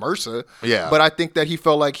for getting MRSA. Yeah, but I think that he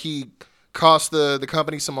felt like he cost the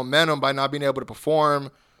company some momentum by not being able to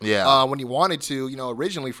perform. Yeah, when he wanted to,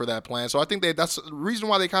 originally for that plan. So I think that's the reason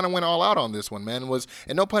why they kind of went all out on this one, man. Was,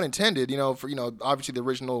 and no pun intended, for obviously the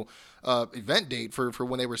original event date for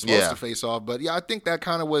when they were supposed to face off. But yeah, I think that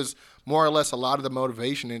kind of was more or less a lot of the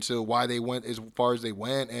motivation into why they went as far as they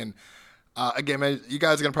went. And again, man, you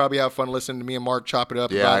guys are gonna probably have fun listening to me and Mark chop it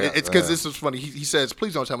up. Yeah, it's because this was funny. He says,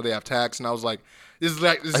 "Please don't tell me they have tax," and I was like, "This is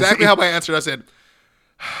like exactly how I answered." I said,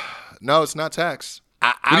 "No, it's not tax."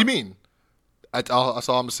 What do you mean? That's all I'm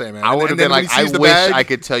gonna say, man. I would have been like, I wish I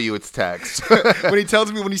could tell you it's tax. When he tells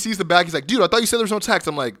me, when he sees the bag, he's like, dude, I thought you said there was no tax.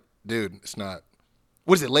 I'm like, dude, it's not.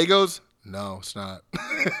 What is it, Legos? No, it's not.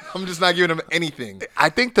 I'm just not giving him anything. I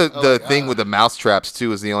think the thing with the mouse traps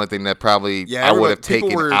too is the only thing that probably I would have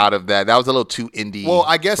taken out of that. That was a little too indie. Well,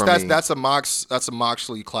 I guess that's a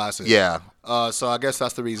Moxley classic. Yeah. So I guess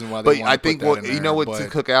that's the reason why they want to put that in there.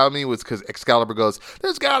 What took out of me was because Excalibur goes,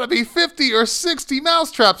 there's got to be 50 or 60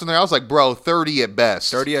 mouse traps in there. I was like, bro, 30 at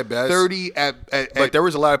best. 30 at best? 30 at But there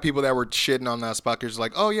was a lot of people that were shitting on that spot. Because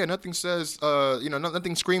like, oh, yeah, nothing says,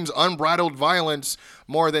 nothing screams unbridled violence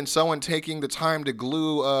more than someone taking the time to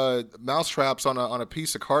glue mouse traps on a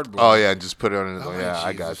piece of cardboard. Oh, yeah, just put it on.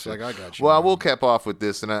 I got you. Like, I got you. Well, I will cap off with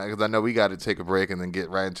this, because I know we got to take a break and then get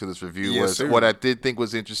right into this review. What I did think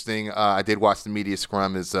was interesting, I did did watch the media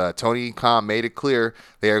scrum, is Tony Khan made it clear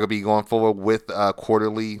they are going to be going forward with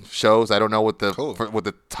quarterly shows. I don't know what the what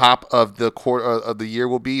the top of the quarter of the year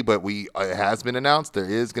will be, but it has been announced there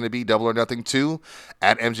is going to be Double or Nothing 2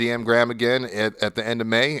 at MGM Grand again at the end of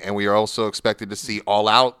May, and we are also expected to see All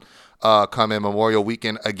Out come in Memorial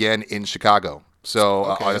Weekend again in Chicago.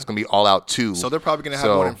 So that's going to be All Out 2. So they're probably going to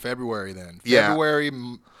have one in February then. February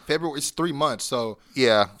is 3 months. So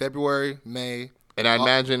February, May. And I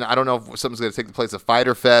imagine, I don't know if something's going to take the place of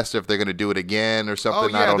Fyter Fest or if they're going to do it again or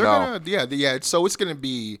something. I don't know. So it's going to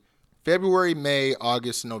be February, May,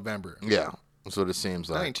 August, November. Yeah. That's what it seems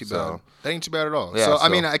like. That ain't too bad. That ain't too bad at all. Yeah, I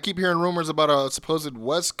mean, I keep hearing rumors about a supposed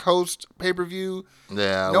West Coast pay-per-view.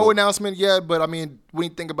 Yeah. No announcement yet, but I mean, when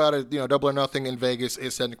you think about it, Double or Nothing in Vegas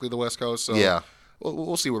is technically the West Coast. So yeah.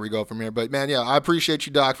 We'll see where we go from here. But, man, I appreciate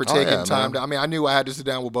you, Doc, for taking time. I mean, I knew I had to sit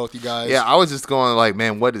down with both you guys. Yeah, I was just going like,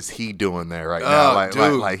 man, what is he doing there right now?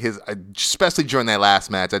 Like his, especially during that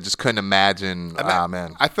last match, I just couldn't imagine.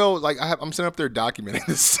 Man. I felt like I'm sitting up there documenting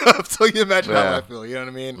this stuff, so you imagine how I feel. You know what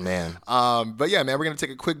I mean? Man. But, yeah, man, we're going to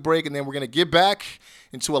take a quick break, and then we're going to get back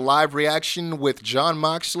into a live reaction with Jon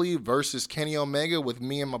Moxley versus Kenny Omega with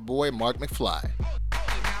me and my boy, Mark McFly.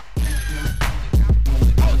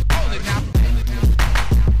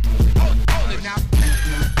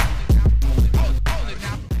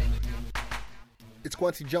 It's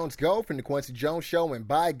Quincy Jones Go from the Quincy Jones Show, and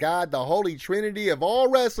by God, the holy trinity of all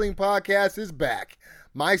wrestling podcasts is back.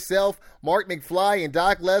 Myself, Mark McFly, and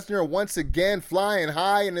Doc Lesnar are once again flying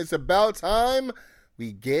high, and it's about time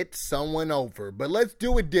we get someone over. But let's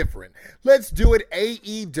do it different. Let's do it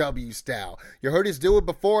AEW style. You heard us do it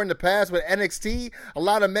before in the past with NXT. A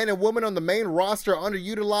lot of men and women on the main roster are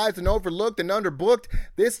underutilized and overlooked and underbooked.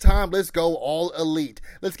 This time, let's go all elite.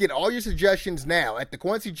 Let's get all your suggestions now at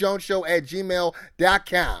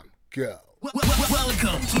theQuincyJonesShow@gmail.com. Go.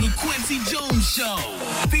 Welcome to the Quincy Jones Show,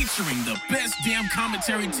 featuring the best damn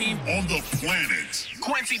commentary team on the planet.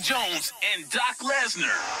 Quincy Jones and Doc Lesnar.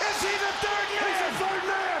 Is he the third man? He's the third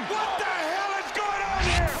man. What the hell is going on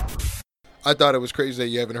here? I thought it was crazy that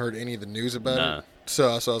you haven't heard any of the news about it. So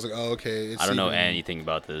I was like, oh, okay. I don't know anything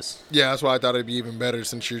about this. Yeah, that's why I thought it'd be even better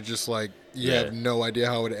since you're just like, you have no idea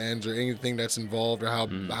how it ends or anything that's involved or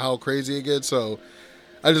how crazy it gets. So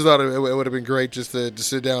I just thought it would have been great just to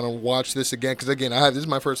sit down and watch this again. Because, again, this is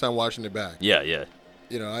my first time watching it back. Yeah.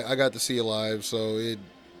 I got to see it live, so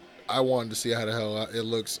I wanted to see how the hell it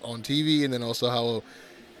looks on TV and then also how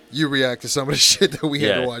you react to some of the shit that we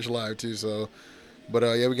had to watch live, too. So, but,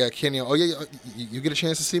 we got Kenny. Oh, yeah, you get a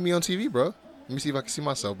chance to see me on TV, bro. Let me see if I can see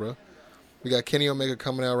myself, bro. We got Kenny Omega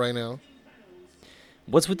coming out right now.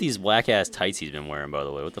 What's with these black-ass tights he's been wearing, by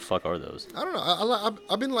the way? What the fuck are those? I don't know.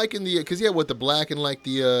 I've been liking because with the black and like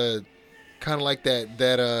the kind of like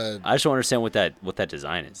that. I just don't understand what that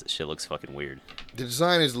design is. That shit looks fucking weird. The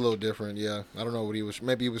design is a little different, yeah. I don't know what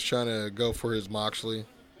maybe he was trying to go for his Moxley,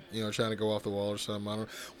 trying to go off the wall or something. I don't.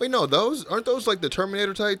 Wait, no, aren't those like the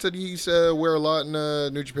Terminator tights that he wear a lot in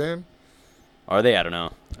New Japan? Are they? I don't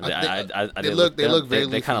know. They look vaguely.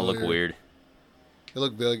 They kind of look weird. They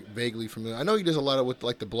look vaguely familiar. I know he does a lot of with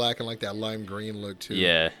like the black and like that lime green look too.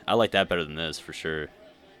 Yeah, I like that better than this for sure.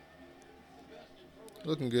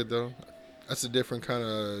 Looking good though. That's a different kind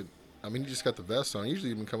of. I mean, he just got the vest on. Usually,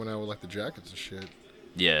 he's been coming out with like the jackets and shit.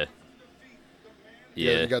 Yeah.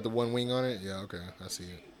 You got the one wing on it. Yeah, okay, I see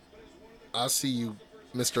it. I see you,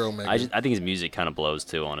 Mr. Omega. I think his music kind of blows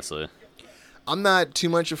too, honestly. I'm not too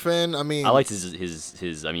much a fan. I mean, I liked his.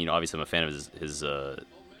 I mean, obviously, I'm a fan of his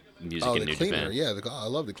music in New cleaner. Japan. Yeah, I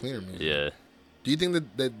love the cleaner music. Yeah. Do you think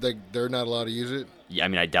that they're not allowed to use it? Yeah, I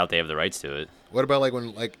mean, I doubt they have the rights to it. What about like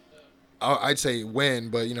when I'd say when,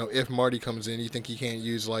 but if Marty comes in, you think he can't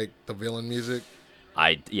use like the villain music?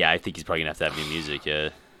 I think he's probably gonna have to have new music. Yeah.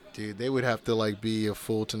 Dude, they would have to like be a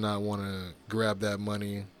fool to not want to grab that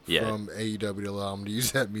money from AEW to allow them to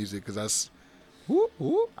use that music because that's. Whoop,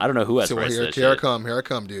 whoop. I don't know who has rights to that shit. Here I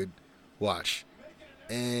come, dude. Watch.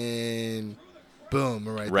 And boom,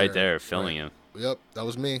 right there, filming him. Yep, that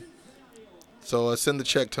was me. So send the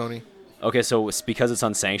check, Tony. Okay, so it's because it's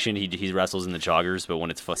unsanctioned, he wrestles in the joggers, but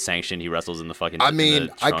when it's sanctioned, he wrestles in the fucking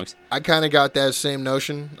trunks. I kind of got that same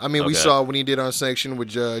notion. I mean, we saw when he did unsanctioned with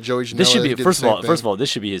Joey Janela. This should be first of all, this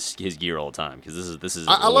should be his gear all the time because this is.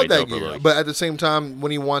 I love that gear, but at the same time,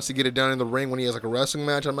 when he wants to get it done in the ring, when he has like a wrestling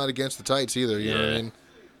match, I'm not against the tights either. You know what I mean?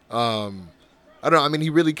 I don't know. I mean, he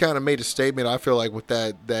really kind of made a statement, I feel like, with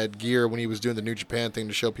that gear when he was doing the New Japan thing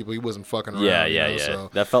to show people he wasn't fucking around. Yeah. So.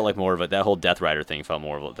 That felt like more of that whole Death Rider thing felt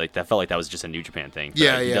more of that felt like that was just a New Japan thing.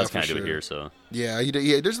 But he does kind of do it here, so. Yeah,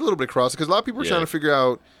 there's a little bit of cross because a lot of people are trying to figure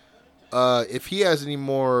out if he has any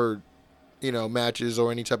more matches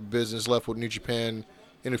or any type of business left with New Japan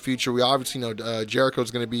in the future. We obviously know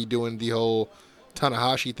Jericho's going to be doing the whole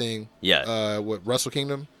Tanahashi thing. Yeah. With Wrestle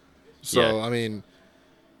Kingdom. So Yeah. I mean,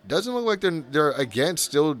 doesn't look like they're against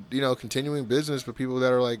still continuing business for people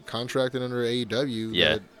that are like contracted under AEW.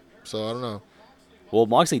 Yeah. So I don't know. Well,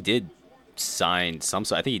 Moxley did sign some.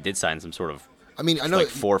 I think he did sign some sort of. I mean, I know like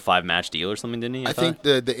 4 or 5 match deal or something, didn't he? I think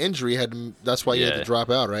the injury that's why he had to drop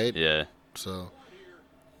out, right? Yeah. So.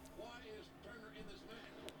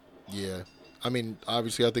 Yeah. I mean,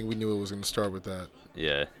 obviously, I think we knew it was going to start with that.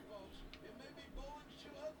 Yeah.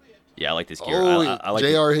 Yeah, I like this gear. Oh, I like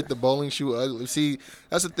JR hit the bowling shoe. See,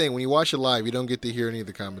 that's the thing. When you watch it live, you don't get to hear any of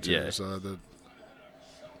the commentary. Yeah. So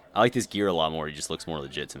I like this gear a lot more. He just looks more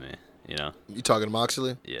legit to me. You talking to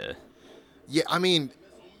Moxley? Yeah. Yeah, I mean,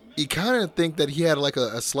 you kind of think that he had like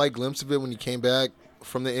a slight glimpse of it when he came back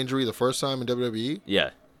from the injury the first time in WWE. Yeah.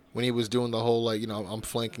 When he was doing the whole, like, I'm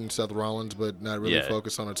flanking Seth Rollins, but not really Yeah.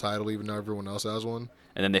 focused on a title, even though everyone else has one.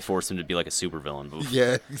 And then they forced him to be like a super villain.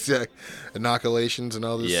 Yeah, exactly. Inoculations and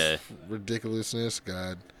all this Yeah. ridiculousness.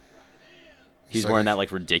 God. He's It's wearing like- that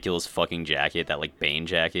like ridiculous fucking jacket, that like Bane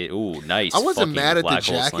jacket. Ooh, nice. I wasn't fucking mad at the Black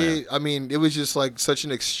Hole Slam. jacket. I mean, it was just like such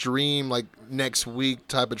an extreme, like next week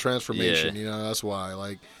type of transformation. Yeah. That's why.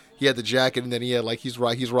 Like he had the jacket, and then he had like he's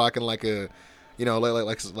rocking like a,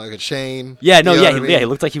 like a chain. Yeah, no, You know yeah, what I he mean?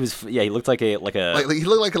 looked like he was. Yeah, he looked like a. Like he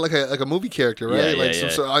looked like a movie character, right? Yeah, like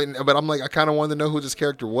yeah. but I'm like I kind of wanted to know who this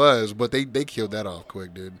character was, but they killed that off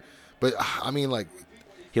quick, dude. But I mean, like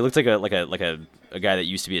he looked like a guy that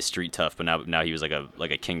used to be a street tough, but now he was like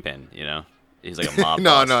a kingpin. He's like a mob.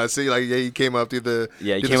 boss. no, see, like he came up through the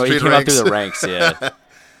Yeah, he through came the up street through the ranks. Yeah.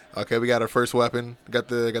 Okay, we got our first weapon. Got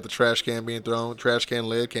the trash can being thrown. Trash can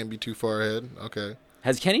lid can't be too far ahead. Okay.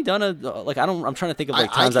 Has Kenny done I'm trying to think of like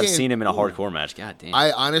I times I've can't- seen him in a hardcore match. God damn.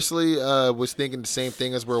 I honestly was thinking the same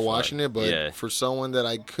thing as we were watching it, but Yeah. for someone that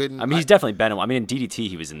I couldn't, I mean, he's definitely been. I mean, in DDT,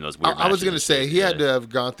 he was in those weird. I was matches gonna and say shit. he yeah. had to have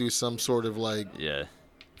gone through some sort of like Yeah.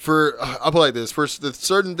 I'll put it like this: for the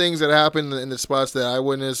certain things that happened in the spots that I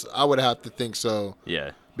witnessed, I would have to think so.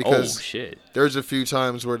 Yeah. Because- oh shit. There's a few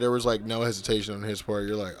times where there was like no hesitation on his part.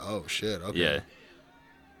 You're like, oh shit, okay, Yeah.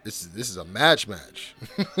 this is a match.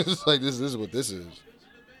 It's like this is what this is.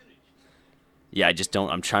 Yeah, I just don't.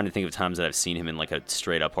 I'm trying to think of times that I've seen him in like a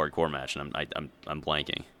straight up hardcore match, and I'm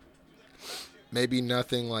blanking. Maybe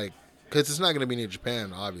nothing like because it's not gonna be New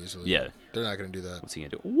Japan, obviously. Yeah. they're not gonna do that. What's he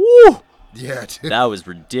gonna do? Woo! Yeah, dude. That was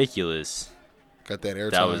ridiculous. Got that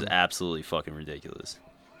airtime. That was absolutely fucking ridiculous.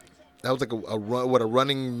 That was like a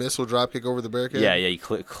running missile dropkick over the barricade. Yeah, he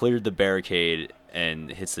cleared the barricade and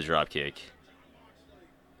hits the drop kick.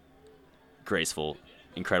 Graceful,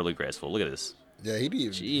 incredibly graceful. Look at this. Yeah, he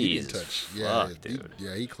didn't Jesus touch. Yeah, fuck, dude.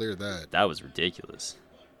 he cleared that. That was ridiculous.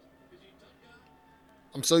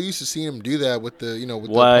 I'm so used to seeing him do that with the with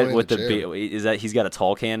the What opponent with the in chair. is that he's got a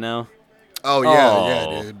tall can now? Oh yeah,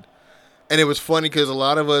 Oh. dude. And it was funny because a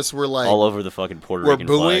lot of us were like, All over the fucking Puerto we're Rican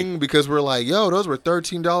booing flag. because we're like, yo, those were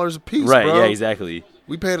 $13 a piece, Right? bro. Yeah, exactly.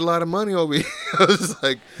 We paid a lot of money over here. I was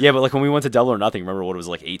like, Yeah, but like when we went to Double or Nothing, remember what it was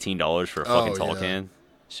like $18 for a fucking Oh, tall yeah. can?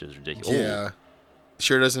 Shit was ridiculous. yeah,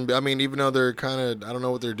 sure doesn't. I mean, even though they're kind of, I don't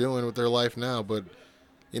know what they're doing with their life now, but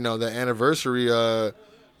the anniversary,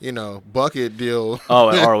 bucket deal. Oh,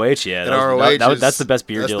 at ROH, yeah. At That was- ROH, that- that's the best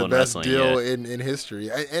beer that's deal the in best wrestling. deal Yeah. in history.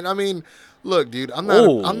 And I mean, look, dude, I'm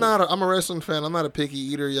Ooh. a wrestling fan. I'm not a picky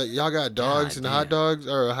eater. Y'all got dogs and hot dogs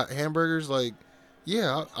or hamburgers. Like,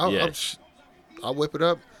 yeah, I'll whip it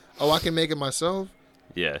up. Oh, I can make it myself.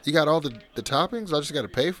 Yeah. You got all the toppings. I just got to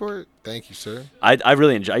pay for it. Thank you, sir. I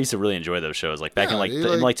used to really enjoy those shows. Like back Yeah, in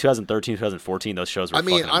dude, like 2013, 2014, those shows were I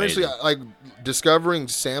mean, fucking honestly, amazing. like discovering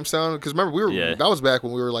Sam Sound because remember Yeah. that was back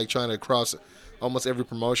when we were like trying to cross almost every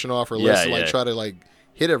promotion off our Yeah, list, and, like yeah. try to like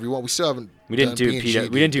hit everyone. We still haven't. We didn't done do PNG,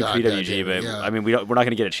 we didn't do God PWG, damn it, but yeah. I mean we're not going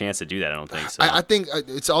to get a chance to do that. I don't think so. I think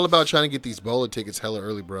it's all about trying to get these bowler tickets hella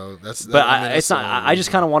early, bro. but that's it's the not. only I just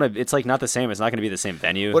reason. kind of want to. It's like not the same. It's not going to be the same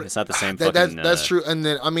venue. But it's not the same. That's true. And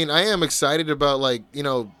then I mean, I am excited about like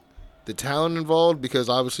the talent involved because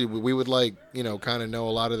obviously we would like kind of know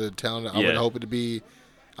a lot of the talent. I would Yeah. hope it to be.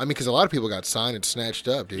 I mean, because a lot of people got signed and snatched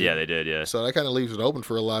up, dude. Yeah, they did. Yeah. So that kind of leaves it open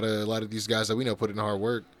for a lot of these guys that we know put in hard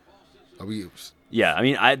work. Yeah, I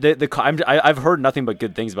mean, I've heard nothing but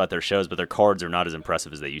good things about their shows, but their cards are not as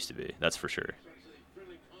impressive as they used to be. That's for sure.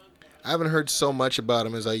 I haven't heard so much about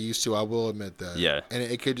them as I used to. I will admit that. Yeah. And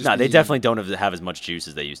it could just. No, they be definitely don't have as much juice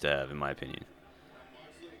as they used to have, in my opinion.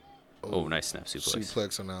 Oh, nice snap suplex.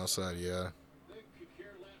 suplex on the outside. Yeah.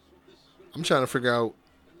 I'm trying to figure out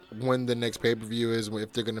when the next pay per view is.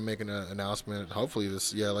 If they're going to make an announcement. Hopefully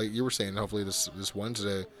this. Yeah, like you were saying. Hopefully this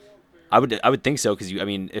Wednesday. I would think so because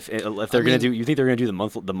if they're gonna do, you think they're gonna do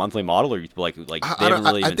the monthly model, or you like they haven't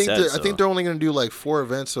really even said. I think they're only gonna do like 4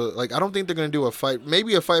 events. So like I don't think they're gonna do a fight.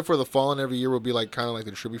 Maybe a fight for the Fallen every year will be like kind of like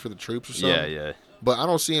the tribute for the troops or something. Yeah. But I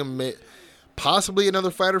don't see them possibly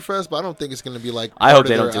another Fighter Fest, but I don't think it's gonna be like. I hope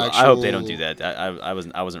they don't do that. I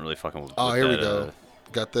wasn't really fucking with. Oh, here we go.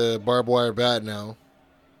 Got the barbed wire bat now.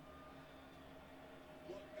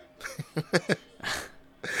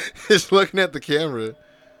 Just looking at the camera.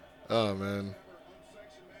 Oh man,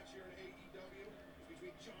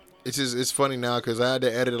 it's funny now because I had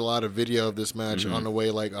to edit a lot of video of this match on the way.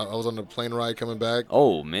 Like I was on the plane ride coming back.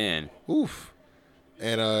 Oh man, oof!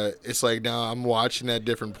 And it's like now I'm watching at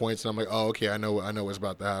different points, and I'm like, oh okay, I know what's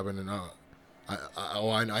about to happen, and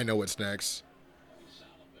I know what's next.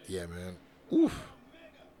 Yeah, man. Oof.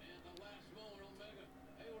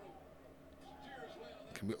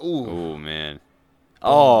 Oh man.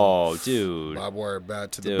 Oh, dude. Barbed wire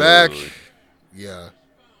bat to the back. Yeah.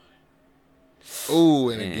 Oh,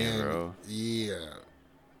 and again. Bro. Yeah.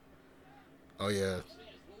 Oh, yeah.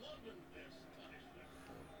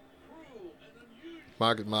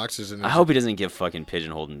 Mox is in this. I hope he doesn't get fucking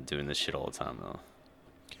pigeonholed and doing this shit all the time, though.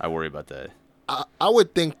 I worry about that. I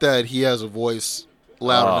would think that he has a voice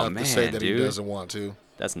loud enough to say that dude. He doesn't want to.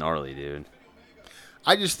 That's gnarly, dude.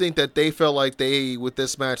 I just think that they felt like with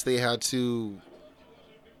this match, they had to.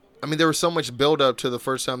 I mean, there was so much build up to the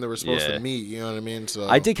first time they were supposed to meet. You know what I mean? So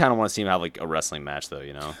I did kind of want to see him have like a wrestling match, though.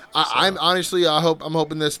 You know, I'm honestly, I'm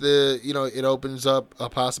hoping it opens up a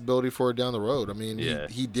possibility for it down the road. I mean,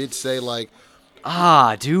 he did say like,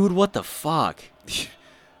 dude, what the fuck,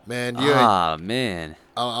 man? Man,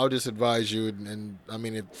 I'll just advise you, and I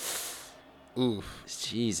mean,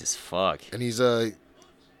 Jesus fuck, and he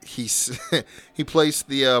placed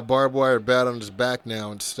the barbed wire bat on his back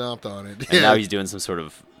now and stomped on it, and now he's doing some sort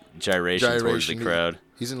of gyration towards the crowd.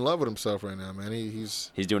 He's in love with himself right now, man.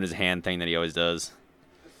 He's doing his hand thing that he always does.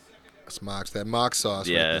 That's Mox. That Mox sauce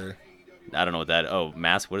right there. I don't know what that. Oh,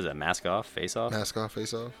 mask. What is that? Mask off? Face off? Mask off,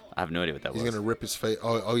 face off. I have no idea what that was. He's gonna rip his face.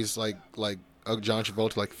 Oh, he's like John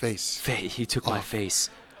Travolta, like face. He took my face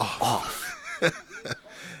off.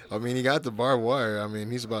 I mean, he got the barbed wire. I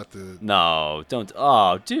mean, he's about to. No, don't.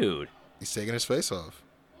 Oh, dude. He's taking his face off.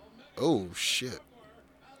 Oh shit.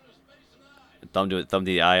 Thumb to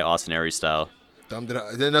the eye, Austin Aries style. Thumb to the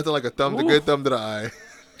eye. There's nothing like a thumb to good thumb to the eye.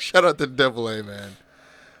 Shout out to Devil A, man.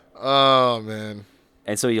 Oh man.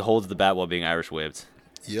 And so he holds the bat while being Irish whipped.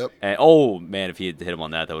 Yep. And oh man, if he had hit him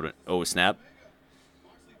on that would snap.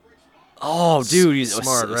 Oh dude, he's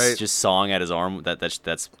smart, right? Just sawing at his arm. That's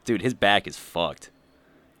dude. His back is fucked.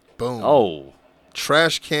 Boom. Oh.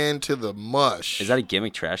 Trash can to the mush. Is that a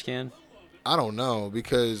gimmick trash can? I don't know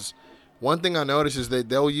because one thing I noticed is they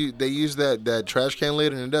use that trash can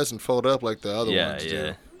lid and it doesn't fold up like the other ones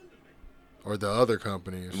do. Or the other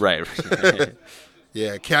companies. Right.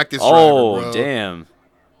 Yeah, Cactus Driver, bro. Oh, damn.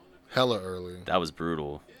 Hella early. That was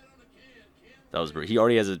brutal. He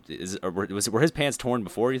already has were his pants torn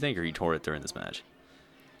before, you think, or he tore it during this match?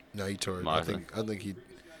 No, he tore it. I think he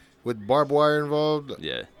with barbed wire involved.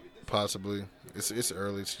 Yeah. Possibly. It's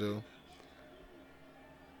early still.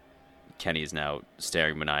 Kenny is now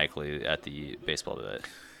staring maniacally at the baseball bat.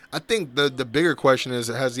 I think the bigger question is,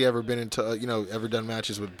 has he ever been into ever done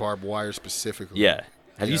matches with barbed wire specifically? Yeah.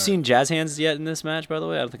 Have you seen Jazz Hands yet in this match? By the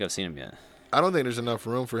way, I don't think I've seen him yet. I don't think there's enough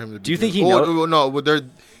room for him to. Do you think he knows? No,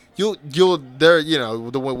 when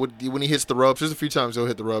he hits the ropes, there's a few times he'll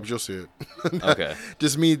hit the ropes. You'll see it. Okay.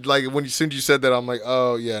 Just me, like as soon as you said that, I'm like,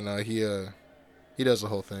 oh yeah, no, he does the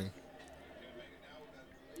whole thing.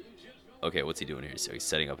 Okay, what's he doing here? So he's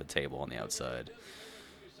setting up a table on the outside.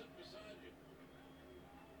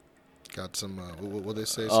 Got some. What they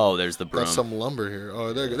say? Oh, there's the broom. Got some lumber here.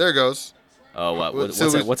 Oh, there it goes. Oh, what?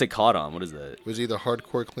 What's it caught on? What is that? It was either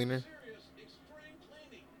hardcore cleaner.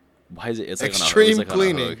 Why is it? It's like extreme on a,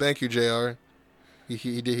 cleaning. Thank you, JR.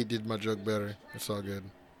 He did my joke better. It's all good.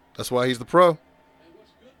 That's why he's the pro.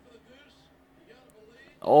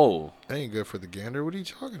 Oh, that ain't good for the gander. What are you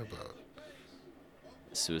talking about?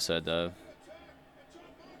 Suicide dive.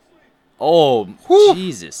 Oh, whew.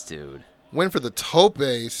 Jesus, dude. Went for the tope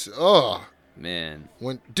base. Oh man.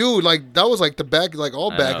 Dude, like that was like the back, like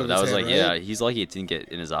all back of his that was head, like, right? Yeah, he's lucky it didn't get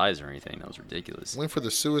in his eyes or anything. That was ridiculous. Went for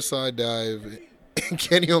the suicide dive.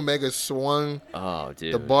 Kenny Omega swung. Oh,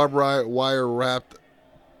 dude. The barbed wire wrapped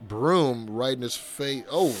broom right in his face.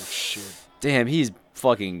 Oh shit. Damn, he's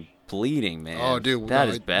fucking bleeding, man. Oh, dude, that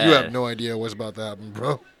is bad. You have no idea what's about to happen,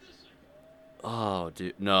 bro. Oh,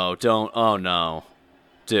 dude, no, don't. Oh no,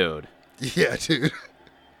 dude. Yeah, dude.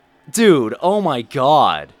 Dude, oh my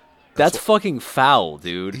god. That's fucking foul,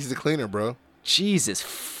 dude. He's the cleaner, bro. Jesus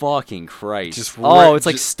fucking Christ. Just it's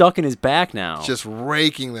like just- stuck in his back now. Just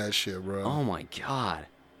raking that shit, bro. Oh my god.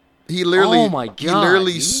 He literally, Oh my he God,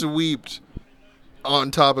 literally dude. sweeped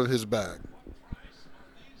on top of his back.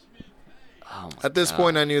 Oh my At this God.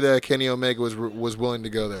 point, I knew that Kenny Omega was willing to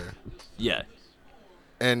go there. Yeah.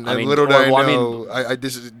 And, I mean, little did I well, I know, I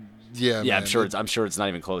this is Yeah, man. I'm sure it's not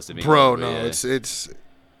even close to being Bro, over, no, yeah. it's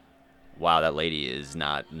Wow, that lady is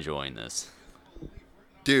not enjoying this.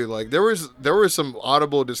 dude. Like there was some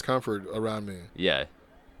audible discomfort around me, Yeah.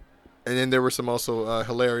 and then there were some also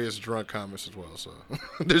hilarious drunk comments as well. So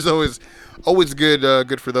there's always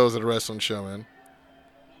good for those at a wrestling show, man.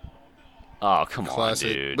 Oh, come Classic,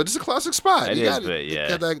 on, dude. but it's a classic spot. It You is, got but you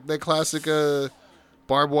yeah. got that classic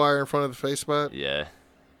barbed wire in front of the face spot. Yeah.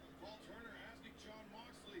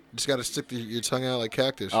 You just got to stick your tongue out like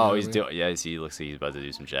cactus. you Oh, know he's what I mean? doing. Yeah, he looks like he's about to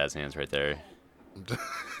do some jazz hands right there.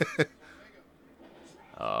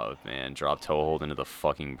 Oh man, drop toe hold into the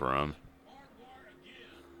fucking broom.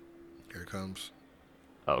 Here it comes.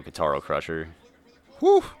 Oh, Guitarro Crusher.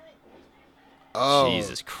 Whew. Oh,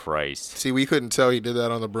 Jesus Christ. see, we couldn't tell he did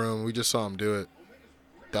that on the broom. We just saw him do it.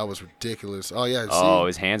 That was ridiculous. Oh yeah. See? Oh,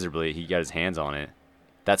 his hands are bleeding. He got his hands on it.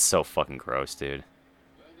 That's so fucking gross, dude.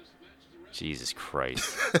 Jesus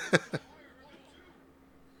Christ.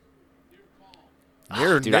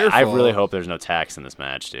 Dude, near I fall. really hope there's no tax in this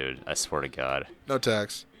match, dude. I swear to God. No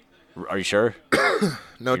tax. Are you sure? No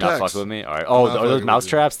You're tax. not fucking with me? All right. Oh, not are fucking those with mouse you.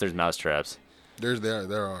 traps? There's mouse traps. There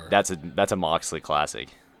are. That's a Moxley classic.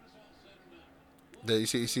 You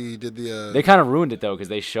see, he did the. They kind of ruined it though because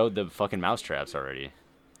they showed the fucking mouse traps already.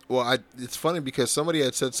 Well, it's funny because somebody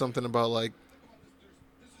had said something about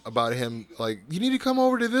him, like, you need to come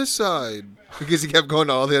over to this side because he kept going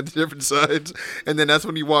to all the other different sides, and then that's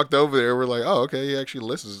when he walked over there. We're like, oh, okay, he actually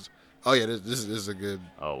listens. Oh yeah, this is a good.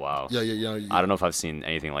 Oh wow. Yeah. I don't know if I've seen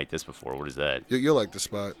anything like this before. What is that? You'll like the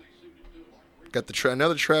spot. Got the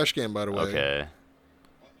another trash can, by the way. Okay.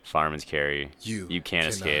 Fireman's carry. You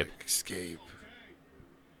can't cannot escape.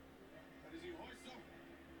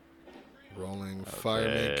 Rolling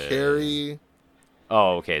fireman carry.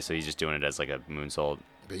 Oh, okay. So he's just doing it as like a moonsault.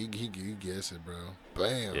 But he gets it, bro.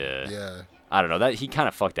 Bam. Yeah. I don't know. That he kind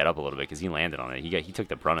of fucked that up a little bit because he landed on it. He took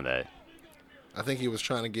the brunt of that. I think he was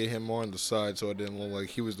trying to get him more on the side so it didn't look like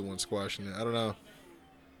he was the one squashing it. I don't know.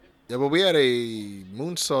 Yeah, but we had a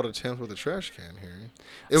moonsault attempt with a trash can here.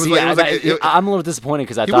 It was I'm a little disappointed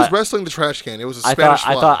because he was wrestling the trash can. It was a Spanish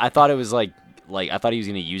fly. I thought it was like I thought he was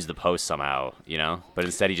gonna use the post somehow, you know. But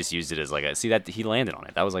instead he just used it as like a that he landed on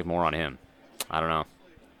it. That was like more on him. I don't know.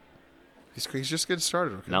 He's just getting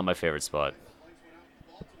started. Okay? Not my favorite spot.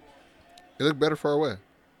 It looked better far away.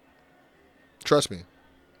 Trust me.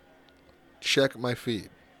 Check my feed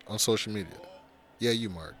on social media. Yeah, you,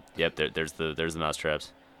 Mark. Yep, there's the mouse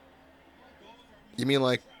traps. You mean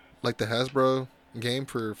like the Hasbro game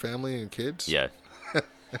for family and kids? Yeah.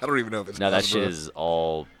 I don't even know if it's Now that Hasbro. shit is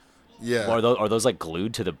all. Yeah. Are those like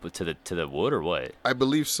glued to the wood or what? I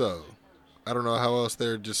believe so. I don't know how else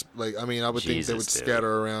they're just like. I mean, I would think they would Jesus, dude.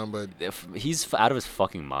 scatter around, but He's out of his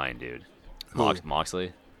fucking mind, dude. Who?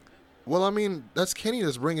 Moxley. well, I mean, that's Kenny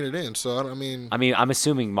that's bringing it in. So I mean, I'm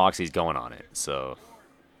assuming Moxley's going on it. So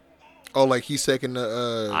oh, like he's taking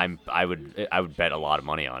the. I would bet a lot of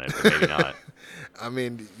money on it, but maybe not. I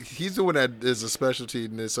mean, he's the one that is a specialty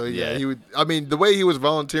in this. So yeah, Yeah. he would. I mean, the way he was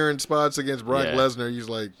volunteering spots against Brock Yeah. Lesnar, he's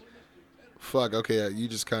like, "Fuck, okay, you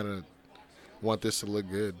just kind of want this to look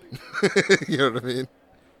good." You know what I mean?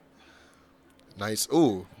 Nice.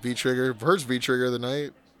 Ooh, V trigger. First V trigger of the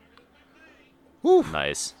night. Woo.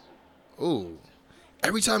 Nice. Ooh.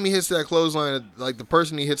 Every time he hits that clothesline, like the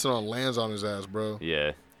person he hits it on lands on his ass, bro.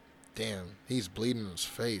 Yeah. Damn, he's bleeding in his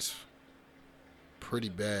face. Pretty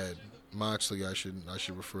bad. Moxley, I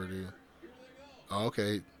should refer to. Oh,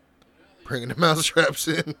 okay. Bringing the mouse traps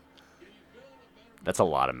in. That's a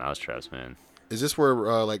lot of mousetraps, man. Is this where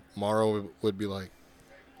like Morrow would be like,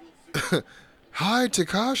 "Hi,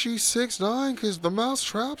 Takashi 6ix9ine, because the mouse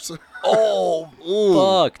traps." Oh, Ooh.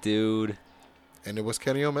 fuck, dude. And it was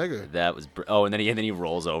Kenny Omega. That was. And then he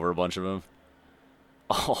rolls over a bunch of them.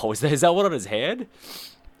 Oh, is that one on his hand?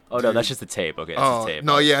 Oh no, Dude. that's just the tape. Okay, that's Oh the tape.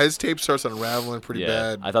 no, yeah, his tape starts unraveling pretty yeah.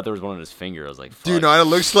 bad. I thought there was one on his finger. I was like, fuck. Dude, no, it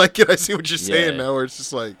looks like it. I see what you're saying Yeah. now. Where it's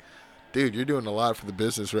just like, dude, you're doing a lot for the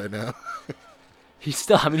business right now. He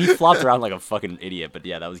still. I mean, he flopped around like a fucking idiot. But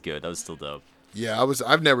yeah, that was good. That was still dope. Yeah,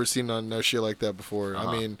 I've never seen no shit like that before. Uh-huh.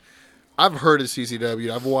 I mean, I've heard of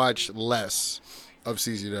CCW. I've watched less of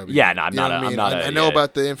CCW. Yeah, no, I'm You know not what a- I I'm mean? not I a- know yeah.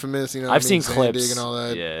 about the infamous, you know, I've seen Zandig clips and all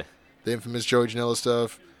that. Yeah. The infamous Joey Janela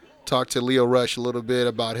stuff. Talked to Leo Rush a little bit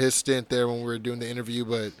about his stint there when we were doing the interview,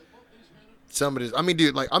 but some of this. I mean,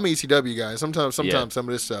 dude, like I'm an ECW guy. Sometimes Yeah. some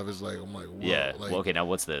of this stuff is like I'm like, whoa. Yeah. Like, Well, okay, now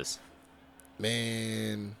what's this?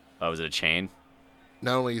 man. Oh, is it a chain?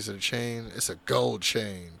 Not only is it a chain, it's a gold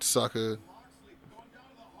chain, sucker.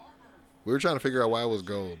 We were trying to figure out why it was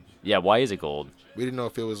gold. Yeah. Why is it gold? We didn't know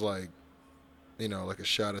if it was like, like a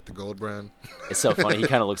shot at the gold brand. It's so funny. He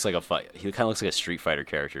kind of looks like He kind of looks like a Street Fighter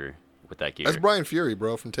character with that gear. That's Brian Fury,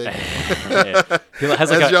 bro, from Taken. Yeah. He has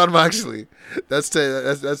That's like John Moxley. That's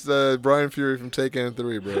Brian Fury from Taken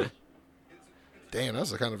 3, bro. Damn,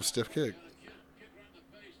 that's a kind of a stiff kick.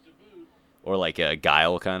 or like a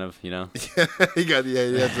Guile kind of, you know? he got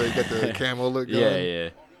the camo look going. Yeah, yeah.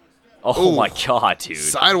 Oh Ooh. my god, dude.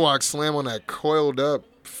 Sidewalk slam on that coiled up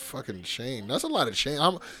fucking chain. That's a lot of chain.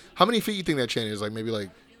 How many feet you think that chain is? Like maybe like.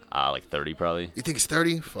 Like 30 probably. You think it's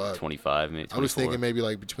 30? Fuck. 25, maybe 24. I was thinking maybe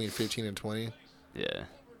like between 15 and 20. Yeah.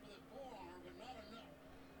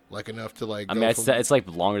 Like enough to like. I mean, it's like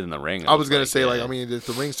longer than the ring. I was gonna like, say yeah. like I mean if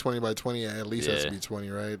the ring's 20 by 20, at least it has to Yeah. be 20,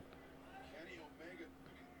 right?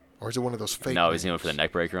 Or is it one of those fake? No, he's rings? going for the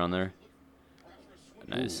neck breaker on there.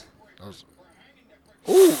 Nice.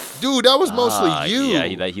 Ooh, dude, that was mostly you.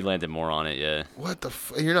 Yeah, he landed more on it. Yeah. What the?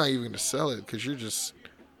 You're not even gonna sell it because you're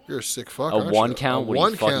a sick fuck. A aren't one you? count? A What are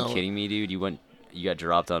one you fucking count. kidding me, dude? You got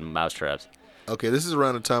dropped on mousetraps. Okay, this is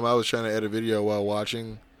around the time I was trying to edit video while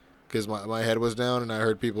watching, because my head was down and I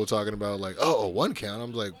heard people talking about like, oh, a one count.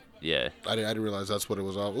 I'm like, Yeah. I didn't realize that's what it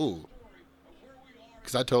was all. Ooh.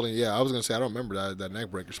 Because I was gonna say I don't remember that neck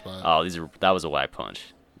breaker spot. Oh, that was a whack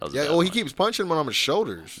punch. That was a Yeah. bad Well, he punch. keeps punching him on his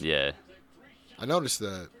shoulders. Yeah. I noticed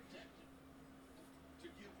that.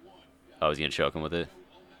 Oh, he's gonna choke him with it.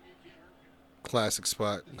 Classic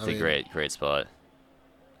spot. It's a great spot.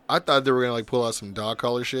 I thought they were gonna like pull out some dog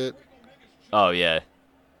collar shit, Oh yeah.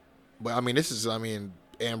 but I mean,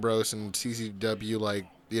 Ambrose and CCW. Like,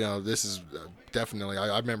 this is definitely.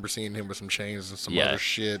 I remember seeing him with some chains and some Yeah. other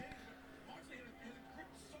shit.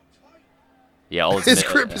 Yeah. All His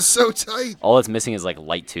grip is so tight. all it's missing is like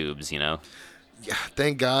light tubes, you know. Yeah,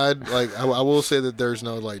 thank God. Like I will say that there's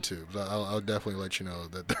no light tubes. I'll definitely let you know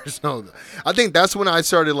that there's no. I think that's when I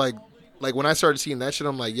started like when I started seeing that shit.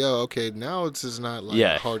 I'm like, yo, okay, now this is not like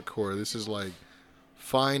Yeah. hardcore. This is like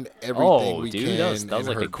find everything Oh, we dude, can. that was and like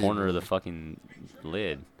the hurt corner of the people. fucking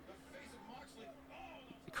lid.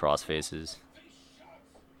 Cross faces.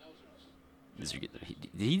 Did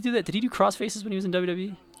he do that? Did he do cross faces when he was in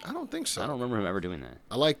WWE? I don't think so. I don't remember him ever doing that.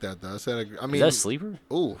 I like that though. I mean, Is that a sleeper?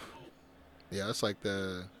 ooh, yeah, it's like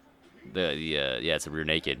the. Yeah, it's a rear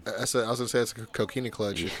naked. I was gonna say it's a coquina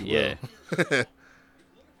clutch, if you Yeah. will.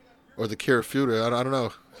 Or the Kirifuda. I don't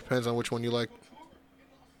know. Depends on which one you like.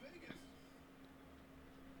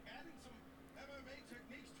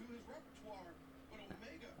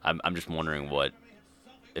 I'm just wondering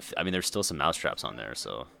there's still some mousetraps on there,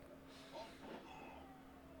 so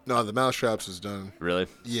No, the mousetraps is done. really.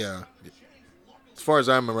 Yeah. As far as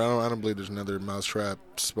I remember, I don't believe there's another mousetrap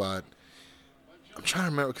spot. I'm trying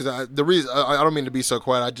to remember because I don't mean to be so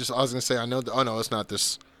quiet. I was gonna say I know. Oh no, it's not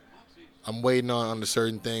this. I'm waiting on a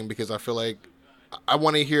certain thing because I feel like I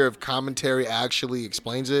want to hear if commentary actually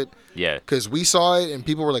explains it. Yeah. Because we saw it and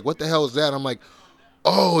people were like, "What the hell is that?" I'm like,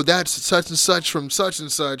 "Oh, that's such and such from such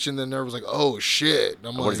and such," and then there was like, "Oh shit!" And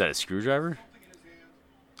I'm What like, is that? A screwdriver?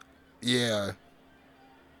 Yeah.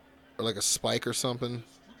 Or like a spike or something.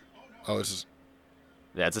 Oh, it's just.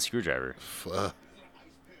 Yeah, it's a screwdriver. Fuck.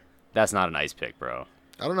 That's not an ice pick, bro.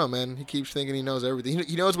 I don't know, man. He keeps thinking he knows everything.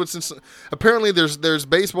 He knows what's in. Apparently, there's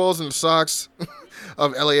baseballs in the socks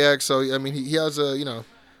of LAX. So I mean, he has a.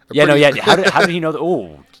 How did he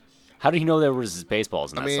know? How did he know there was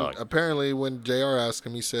baseballs in that sock? Apparently, when JR asked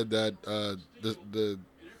him, he said that the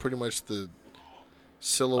pretty much the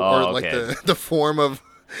silhouette, Oh, like okay. the form of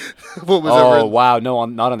what was Oh ever. wow, no,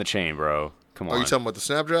 not on the chain, bro. Come on. Are you talking about the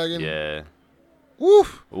Snapdragon? Yeah.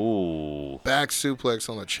 Woof. Ooh. Back suplex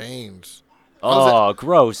on the chains. Oh,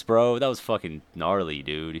 gross, bro. That was fucking gnarly,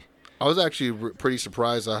 dude. I was actually pretty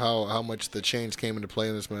surprised at how much the chains came into play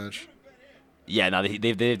in this match. Yeah, no,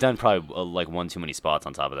 they've done probably like one too many spots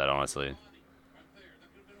on top of that, honestly.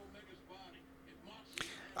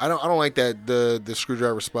 I don't like that the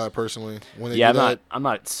screwdriver spot personally. When they Yeah, do that, I'm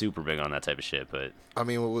not super big on that type of shit, but I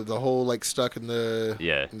mean, with the whole like stuck in the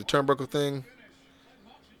Yeah. in the turnbuckle thing,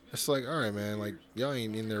 it's like, all right, man, like y'all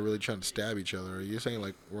ain't in there really trying to stab each other. You're saying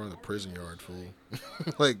like we're in the prison yard, fool.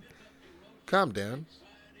 Like, calm down.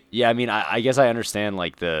 yeah, I mean, I guess I understand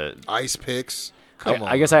like the. Ice picks. Come on.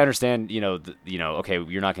 I guess I understand. Okay,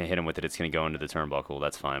 you're not gonna hit him with it. It's gonna go into the turnbuckle.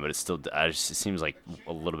 That's fine, but it's still. It seems like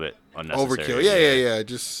a little bit unnecessary. Overkill. Yeah.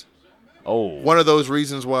 Just Oh. one of those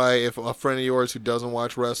reasons why if a friend of yours who doesn't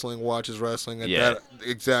watch wrestling watches wrestling at Yeah. that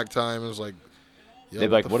exact time, is like, Yo, They'd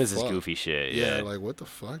be like, the "What is this fuck?" goofy shit?" Yeah, Yeah. like what the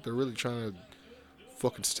fuck? They're really trying to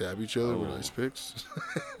fucking stab each other with ice picks.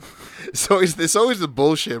 it's always the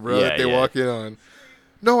bullshit, bro, that they walk in on.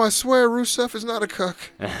 No, I swear Rusev is not a cuck.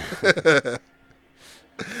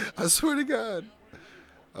 I swear to God.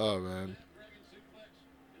 Oh, man.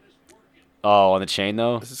 Oh, on the chain,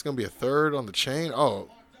 though? Is this going to be a third on the chain? Oh.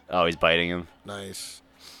 Oh, he's biting him. Nice.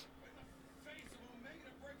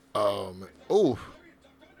 Oh, man. Oh,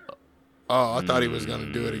 I thought he was going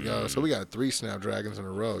to do it again. So we got 3 Snapdragons in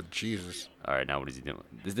a row. Jesus. All right, now what is he doing?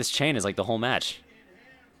 This chain is like the whole match.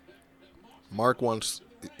 Mark wants...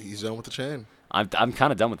 He's done with the chain. I'm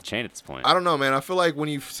kind of done with the chain at this point. I don't know, man. I feel like when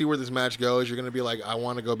you see where this match goes, you're going to be like, I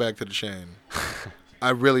want to go back to the chain.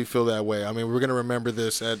 I really feel that way. I mean, we're going to remember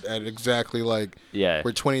this at exactly like... Yeah.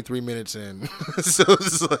 We're 23 minutes in. So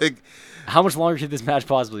it's like... How much longer could this match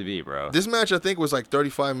possibly be, bro? This match, I think, was like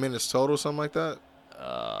 35 minutes total, something like that.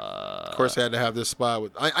 Of course, they had to have this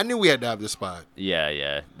spot. I knew we had to have this spot.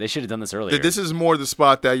 Yeah. They should have done this earlier. This is more the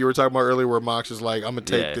spot that you were talking about earlier where Mox is like, I'm going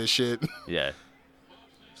to take this shit. Yeah.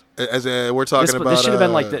 We're talking about... This should have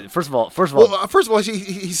been like... First of all...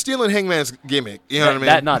 he's stealing Hangman's gimmick. You know what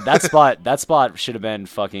I mean? That spot should have been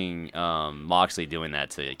fucking Moxley doing that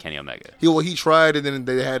to Kenny Omega. He tried, and then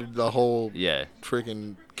they had the whole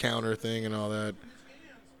freaking counter thing and all that.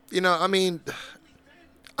 You know, I mean...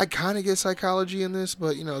 I kind of get psychology in this,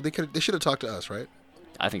 but, you know, they should have talked to us, right?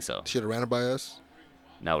 I think so. Should have ran it by us.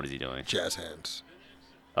 Now what is he doing? Jazz hands.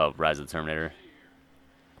 Oh, Rise of the Terminator?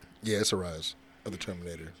 Yeah, it's a Rise of the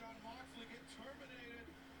Terminator.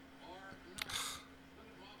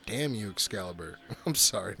 Damn you, Excalibur. I'm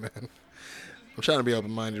sorry, man. I'm trying to be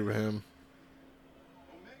open-minded with him.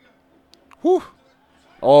 Whew.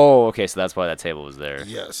 Oh, okay, so that's why that table was there.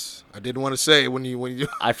 Yes. I didn't want to say when you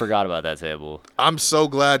I forgot about that table. I'm so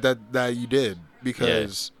glad that you did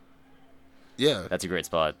because that's a great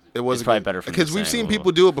spot. It's probably better from because we've seen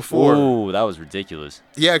people do it before. Ooh, that was ridiculous.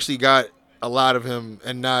 He actually got a lot of him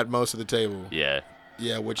and not most of the table. Yeah.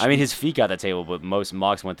 Yeah, which I mean, his feet got that table, but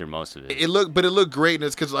Mox went through most of it. It looked great, and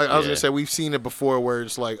it's because I was gonna say we've seen it before, where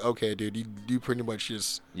it's like, okay, dude, you pretty much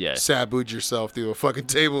just sabooed yourself through a fucking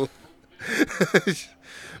table.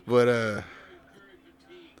 But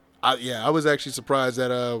I was actually surprised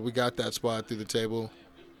that we got that spot through the table.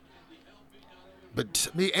 But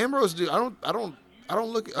to me, Ambrose, dude, I don't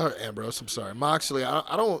look Ambrose. I'm sorry, Moxley.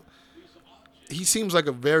 I don't. He seems like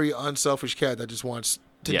a very unselfish cat that just wants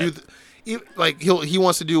to do. He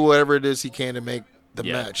wants to do whatever it is he can to make the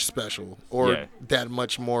match special or that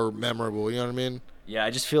much more memorable. You know what I mean? Yeah,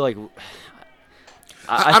 I just feel like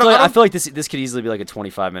I feel like this could easily be like a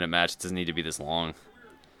 25-minute match. It doesn't need to be this long.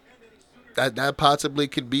 That possibly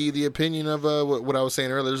could be the opinion of what I was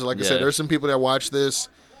saying earlier. Like I said, there's some people that watch this.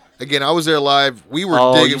 Again, I was there live. We were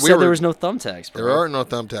digging. You said there was no thumbtacks, bro. There are no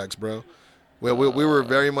thumbtacks, bro. Well, we were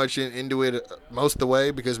very much into it most of the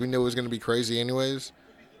way because we knew it was going to be crazy anyways.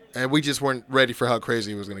 And we just weren't ready for how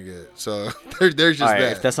crazy it was going to get. So there's just all right,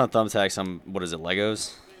 that. If that's not thumbtacks, what is it,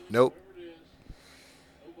 Legos? Nope.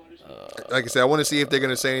 Like I said, I want to see if they're going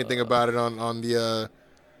to say anything about it on the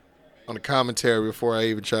commentary before I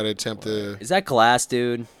even try to attempt to. Is that glass,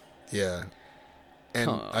 dude? Yeah. And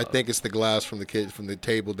I think it's the glass from the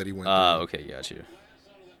table that he went through. Okay, got you.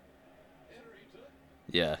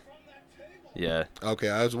 Yeah. Yeah. Okay,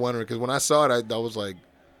 I was wondering because when I saw it, I was like,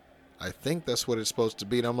 I think that's what it's supposed to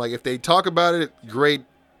be. And I'm like, if they talk about it, great.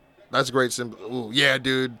 That's great. Ooh, yeah,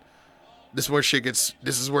 dude. This is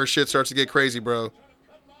where shit starts to get crazy, bro.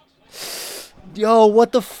 Yo,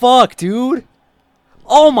 what the fuck, dude?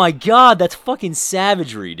 Oh my god, that's fucking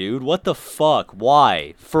savagery, dude. What the fuck?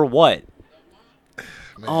 Why? For what?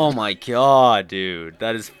 Man. Oh my god, dude.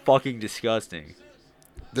 That is fucking disgusting.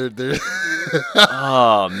 They're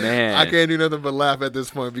oh, man. I can't do nothing but laugh at this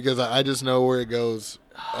point because I just know where it goes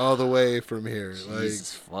all the way from here.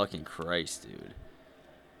 Jesus fucking Christ, dude.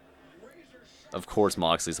 Of course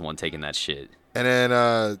Moxley's the one taking that shit. And then...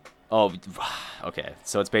 Oh, okay.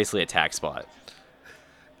 So it's basically a tack spot.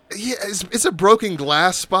 Yeah, it's a broken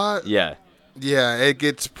glass spot. Yeah. Yeah, it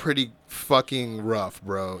gets pretty fucking rough,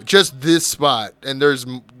 bro. Just this spot. And there's...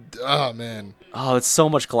 Oh, man. Oh, it's so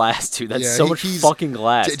much glass, dude. That's so much fucking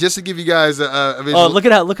glass. Just to give you guys a visual. Oh,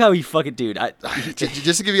 look how he fucking, dude.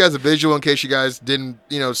 Just to give you guys a visual in case you guys didn't,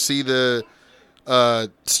 see the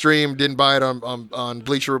stream, didn't buy it on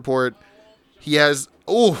Bleacher Report. He has.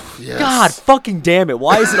 Oh, yes. God fucking damn it!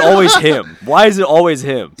 Why is it always him? Why is it always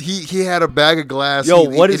him? He had a bag of glass. Yo,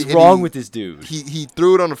 what is wrong with this dude? He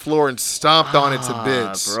threw it on the floor and stomped on it to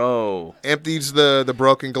bits. Bro. Empties the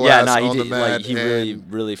broken glass on the mat. Like, he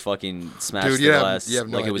really fucking smashed Dude, the glass you have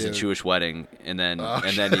no like it was a idea. Jewish wedding, and then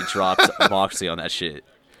he dropped Moxley on that shit.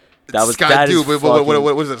 That was Sky, dude. is What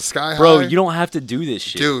fucking, was it? Sky High? bro, you don't have to do this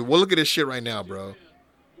shit. Dude, well, look at this shit right now, bro.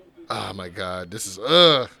 Oh my god, this is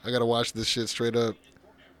I gotta watch this shit straight up.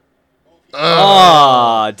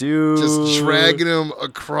 Ah, dude. Just dragging him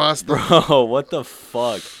across the. Bro, what the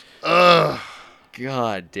fuck?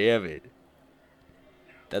 God damn it.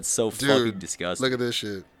 That's so fucking disgusting. Look at this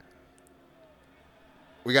shit.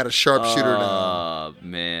 We got a sharpshooter now. Oh,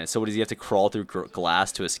 man. So what, does he have to crawl through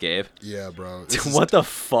glass to escape? Yeah, bro. What the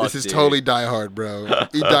fuck, This is dude? totally Die Hard, bro.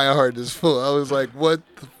 He Die Hard is full. I was like, what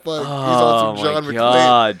the fuck? He's on some John my McClane.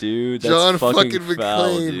 God, dude. That's John fucking fucking foul,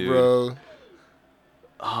 McClane, dude. bro.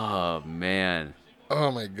 Oh, man.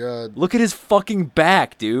 Oh my god. Look at his fucking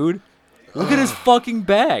back, dude. Look at his fucking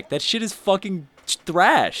back. That shit is fucking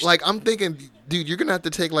thrashed. Like, I'm thinking, dude, you're gonna have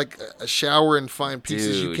to take like a shower and find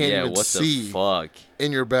pieces you Dude, can't yeah, even what see the fuck?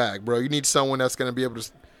 in your bag, bro. You need someone that's gonna be able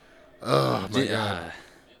to. Oh my god.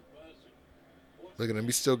 Look at him.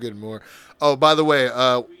 He's still getting more. Oh, by the way,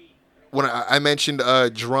 when I mentioned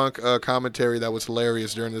drunk commentary that was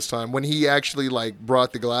hilarious during this time, when he actually like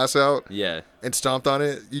brought the glass out Yeah. and stomped on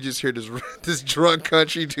it, you just hear this drunk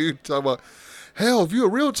country dude talking about, hell, if you're a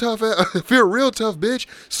real tough bitch,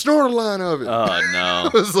 snort a line of it. Oh, I no.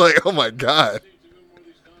 was like, oh my god.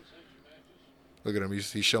 Look at him.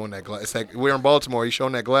 He's showing that glass. It's like, we're in Baltimore. He's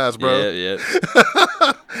showing that glass, bro. Yeah.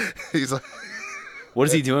 He's like, What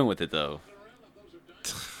is he doing with it, though?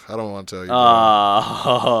 I don't want to tell you. Bro.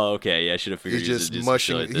 Oh, okay. Yeah, I should have figured. He's he just was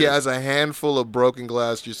mushing. like He this. has a handful of broken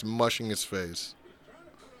glass, just mushing his face.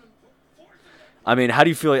 I mean, how do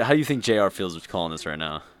you feel? How do you think JR feels with calling this right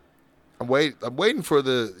now? I'm waiting for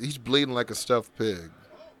the. He's bleeding like a stuffed pig.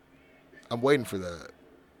 I'm waiting for that.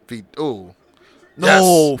 Ooh.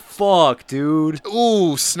 No, fuck, dude.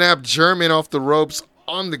 Ooh, snap German off the ropes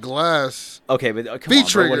on the glass. Okay, but come on, bro. When he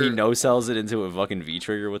V-trigger. no-sells it into a fucking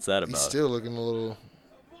V-trigger, what's that about? He's still looking a little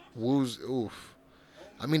woozy. Oof.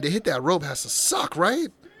 I mean, to hit that rope has to suck, right?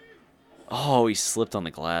 Oh, he slipped on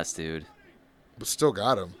the glass, dude. But still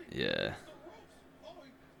got him. Yeah.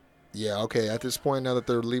 Yeah, okay. At this point, now that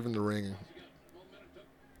they're leaving the ring,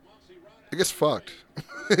 it gets fucked.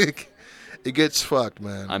 It gets fucked,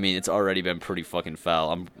 man. I mean, it's already been pretty fucking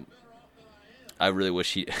foul. I really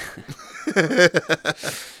wish he.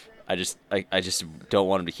 I just don't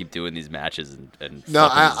want him to keep doing these matches and. No,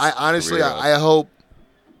 fucking his I honestly, career up. I hope.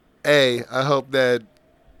 I hope that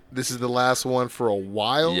this is the last one for a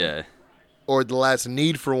while. Yeah. Or the last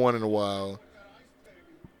need for one in a while.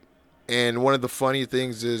 And one of the funny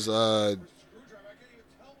things is, I'm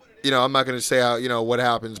not going to say how, what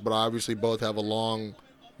happens, but obviously both have a long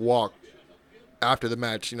walk after the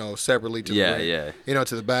match, separately to the ring,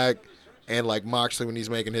 to the back. And like Moxley, when he's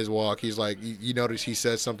making his walk, he's like, you notice he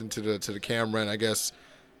says something to the camera, and I guess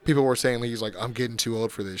people were saying he's like, I'm getting too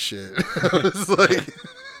old for this shit. I was like,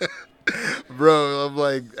 bro, I'm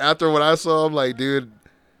like, after what I saw, I'm like, dude,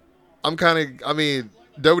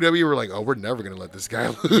 WWE were like, oh, we're never gonna let this guy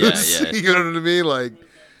lose. Yeah. You know what I mean? Like,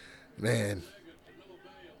 man,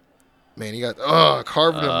 he got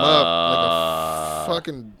carving him up like a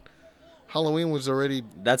fucking. Halloween was already.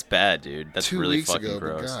 That's bad, dude. That's 2 really weeks fucking ago.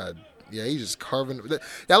 gross. But God, yeah, he's just carving.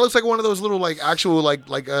 That looks like one of those little actual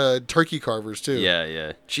turkey carvers too.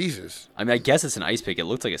 Yeah. Jesus. I mean, I guess it's an ice pick. It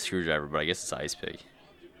looked like a screwdriver, but I guess it's an ice pick.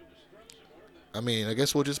 I mean, I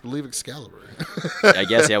guess we'll just believe Excalibur. I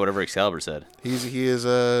guess, yeah, whatever Excalibur said. He's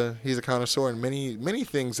a connoisseur in many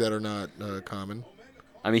things that are not common.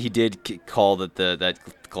 I mean, he did call that that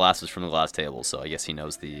glass was from the glass table, so I guess he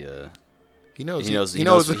knows the. He knows. He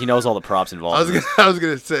knows all the props involved. I was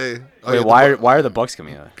gonna say. Wait, why are the Bucks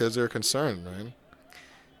coming out? Because they're concerned, man.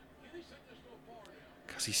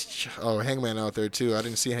 Because Hangman out there too. I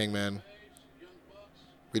didn't see Hangman.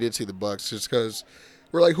 We did see the Bucks just because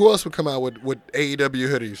we're like, who else would come out with AEW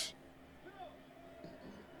hoodies?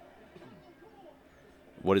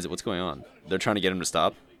 What is it? What's going on? They're trying to get him to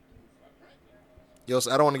stop? Yo,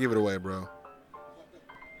 I don't want to give it away, bro.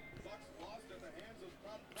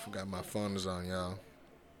 Forgot my phone is on, y'all.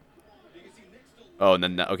 Oh, and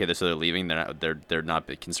then okay, so they're leaving. They're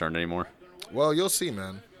not concerned anymore. Well, you'll see,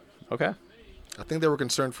 man. Okay. I think they were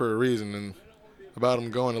concerned for a reason and about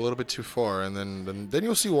him going a little bit too far, and then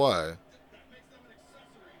you'll see why.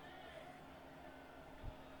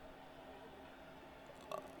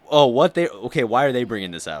 Oh, what they? Okay, why are they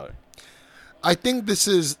bringing this out? I think this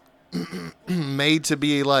is made to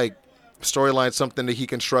be like storyline, something that he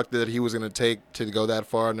constructed that he was going to take to go that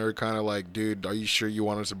far, and they're kind of like, dude, are you sure you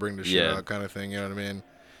want us to bring this shit out, kind of thing, you know what I mean?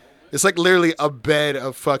 It's like literally a bed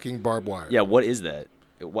of fucking barbed wire. Yeah, what is that?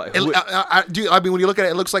 Dude, I mean, when you look at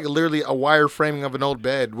it, it looks like literally a wire framing of an old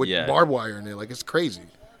bed with barbed wire in it. Like, it's crazy.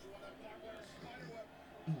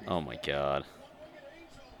 Oh my god.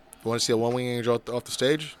 You want to see a one-wing angel off the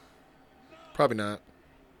stage? Probably not.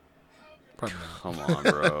 Probably not. Come on,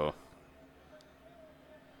 bro.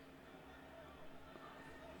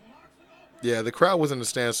 Yeah, the crowd was in a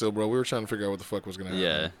standstill, bro. We were trying to figure out what the fuck was going to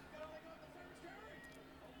happen.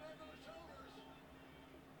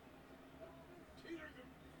 Yeah.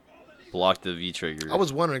 Blocked the V trigger. I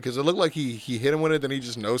was wondering because it looked like he hit him with it, then he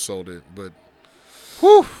just no-sold it. But,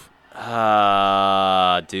 whew.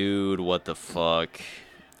 Dude, what the fuck?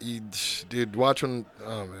 Dude, watch when.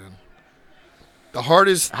 Oh, man. The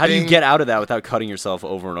hardest How do you get out of that without cutting yourself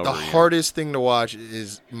over and over The again? hardest thing to watch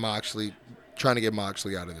is Moxley, trying to get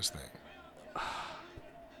Moxley out of this thing.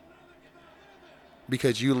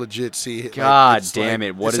 Because you legit see it. God damn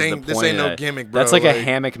it. What is the point This ain't of no that? gimmick, bro. That's like a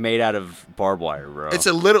hammock made out of barbed wire, bro. It's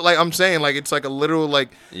a little, like I'm saying, like it's like a literal, like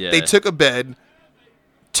they took a bed,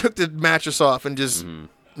 took the mattress off, and just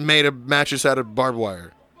made a mattress out of barbed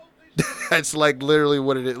wire. That's like literally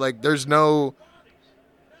what it is. Like there's no,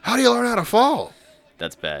 how do you learn how to fall?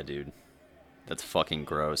 That's bad, dude. That's fucking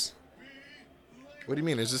gross. What do you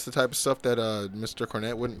mean? Is this the type of stuff that Mr.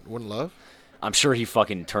 Cornette wouldn't love? I'm sure he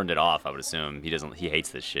fucking turned it off, I would assume. He hates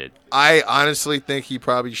this shit. I honestly think he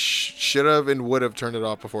probably should have and would have turned it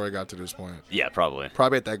off before I got to this point. Yeah, probably.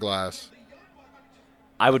 Probably at that glass.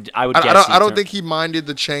 I would guess I don't think he minded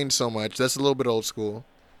the chain so much. That's a little bit old school.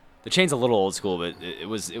 The chain's a little old school, but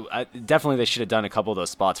definitely they should have done a couple of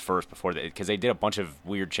those spots first before because they did a bunch of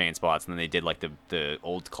weird chain spots and then they did like the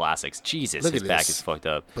old classics. Jesus, his back is fucked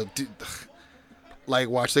up. But dude, like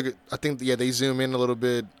watch, I think they zoom in a little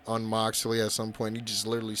bit on Moxley at some point. You just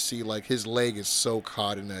literally see like his leg is so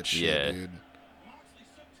caught in that shit, dude.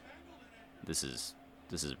 This is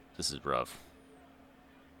rough.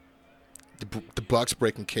 The Bucks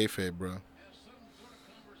breaking kayfabe, bro.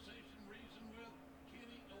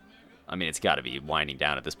 I mean, it's got to be winding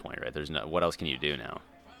down at this point, right? There's no. What else can you do now?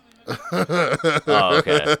 Oh,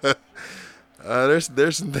 okay.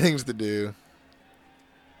 There's some things to do.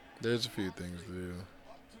 There's a few things to do.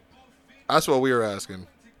 That's what we were asking.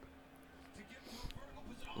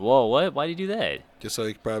 Whoa, what? Why did you do that? Just so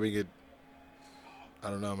he could probably get. I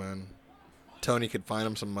don't know, man. Tony could find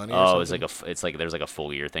him some money. Oh, or something. it's like there's like a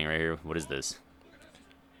full year thing right here. What is this?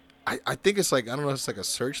 I think it's like, I don't know, it's like a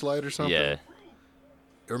searchlight or something. Yeah.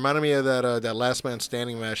 It reminded me of that last man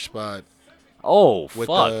standing match spot. Oh, with,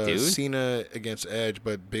 fuck, dude. Cena against Edge,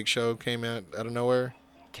 but Big Show came out of nowhere.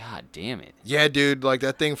 God damn it. Yeah, dude, like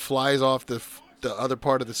that thing flies off the other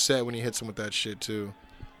part of the set when he hits him with that shit too.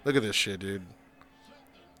 Look at this shit, dude.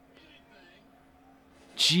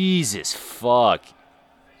 Jesus fuck.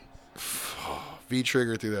 V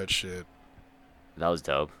trigger through that shit. That was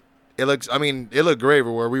dope. It looked great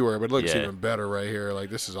for where we were, but it looks even better right here. Like,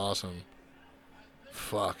 this is awesome.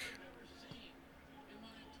 Fuck.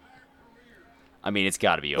 I mean, it's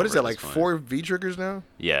got to be over. What is that, like point. 4 V triggers now?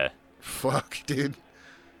 Yeah. Fuck, dude.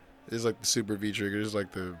 It's like the super V trigger. It's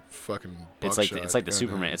like the fucking It's like the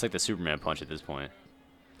Superman. It's like the Superman punch at this point.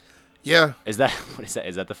 Yeah. Is that what is that?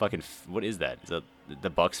 Is that the fucking what is that? Is that the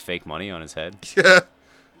Buck's fake money on his head? Yeah.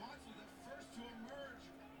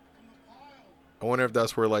 I wonder if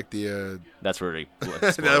that's where like the that's where it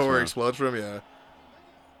that's where it explodes from. Yeah.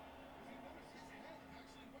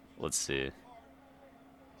 Let's see.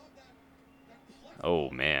 Oh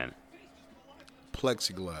man.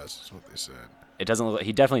 Plexiglass is what they said. It doesn't look like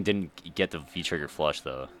he definitely didn't get the V trigger flush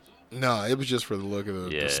though. No, it was just for the look of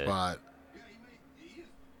the spot.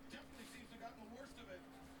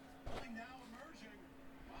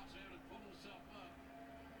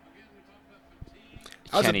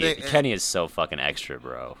 Kenny is so fucking extra,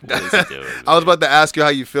 bro. What is he doing? I was about to ask you how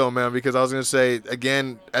you feel, man, because I was gonna say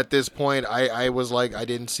again at this point, I was like, I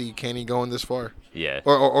didn't see Kenny going this far. Yeah.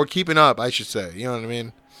 Or keeping up, I should say. You know what I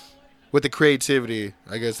mean? With the creativity,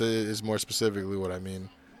 I guess is more specifically what I mean.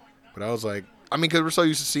 But I was like, I mean, because we're so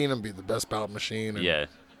used to seeing him be the best bout machine. And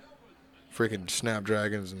freaking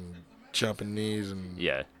snapdragons and jumping knees and.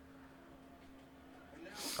 Yeah.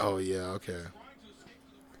 Oh yeah. Okay.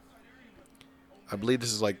 I believe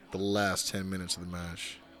this is like the last 10 minutes of the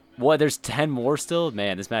match. What? There's 10 more still?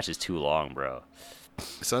 Man, this match is too long, bro.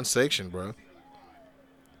 It's unsanctioned, bro.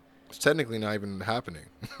 It's technically not even happening.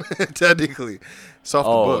 Technically. It's off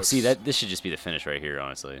the books. See, this should just be the finish right here,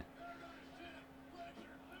 honestly.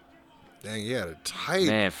 Dang, he had a tight.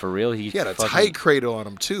 Man, for real, He had a tight cradle on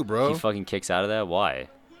him too, bro. He fucking kicks out of that. Why?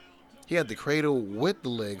 He had the cradle with the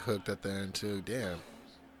leg hooked at the end too. Damn.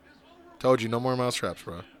 Told you, no more mousetraps,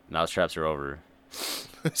 bro. Mousetraps are over.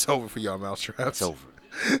 It's over for y'all mousetraps. It's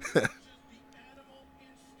over.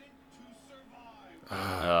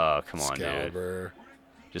 Oh, come on, Excalibur.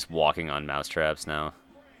 dude. Just walking on mousetraps now.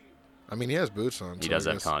 I mean, he has boots on. He so does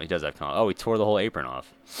I have guess- con. He does have con. Oh, he tore the whole apron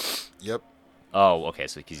off. Yep. Oh, okay.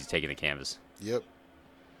 So because he's taking the canvas. Yep.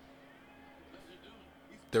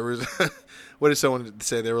 There was, what did someone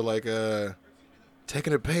say? They were like,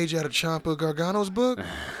 taking a page out of Ciampa Gargano's book.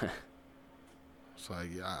 It's like,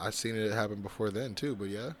 yeah, I seen it happen before then too, but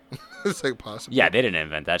yeah, it's like possible. Yeah, they didn't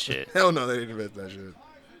invent that shit. Hell no, they didn't invent that shit.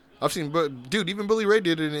 I've seen, but dude, even Billy Ray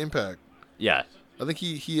did it in Impact. Yeah. I think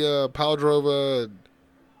he power drove who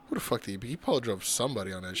the fuck did he power drove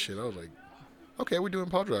somebody on that shit. I was like, okay, we're doing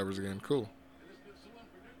power drivers again. Cool.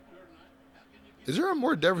 Is there a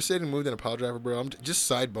more devastating move than a pile driver, bro? I'm just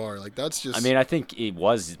sidebar. Like, that's just... I mean, I think it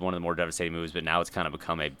was one of the more devastating moves, but now it's kind of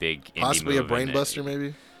become a big indie possibly move. a brain buster,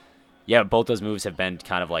 maybe? Yeah, both those moves have been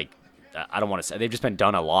kind of like... I don't want to say... They've just been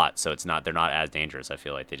done a lot, so they're not as dangerous, I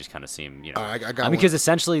feel like. They just kind of seem, you know... I got mean, because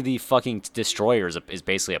essentially the fucking Destroyer is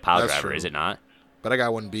basically a pile That's driver, true. is it not? But I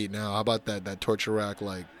got one beat now. How about that torture rack,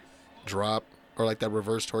 like, drop? Or, like, that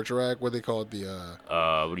reverse torture rack? What do they call it? The, What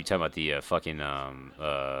are you talking about? The fucking...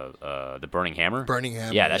 the Burning Hammer? Burning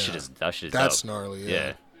Hammer, Yeah, that yeah. shit is That's dope. gnarly, Yeah.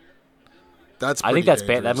 yeah. That's I think pretty that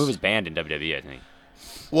dangerous. move is banned in WWE, I think.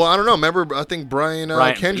 Well, I don't know. Remember, I think Brian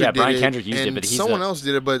Kendrick did Brian it. Kendrick used it, and but he's someone else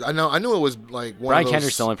did it, but I knew it was, like, one Brian of those...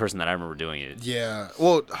 Kendrick's the only person that I remember doing it. Yeah.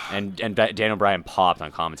 Well... And Daniel Bryan popped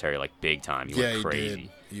on commentary like big time. He went crazy.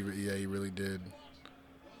 He really did.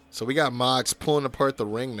 So we got Mox pulling apart the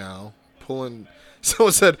ring now.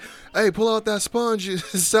 Someone said, "Hey, pull out that sponge.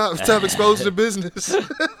 Stop exposing the business."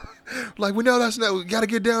 Like, we know that's not. We got to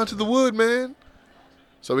get down to the wood, man.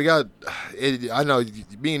 So we got. I know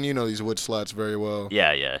me and you know these wood slats very well.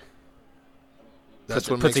 Yeah. That's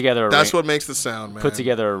Put what makes, together a That's ring. what makes the sound, man. Put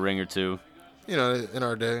together a ring or two. You know, in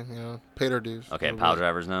our day, paid our dues. Okay, A little power bit.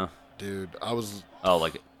 drivers now. Dude, I was Oh,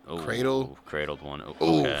 like Cradle? cradled one. Oh,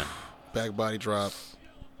 Ooh, okay. back body drop.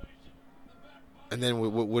 And then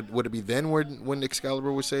would it be then when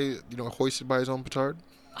Excalibur would say, hoisted by his own petard?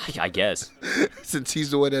 I guess. Since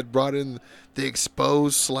he's the one that brought in the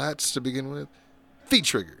exposed slats to begin with. Feet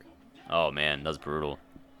trigger. Oh man, that's brutal.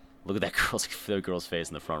 Look at that girl's face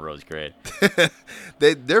in the front row. It's great.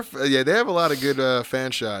 They have a lot of good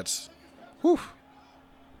fan shots. Whew.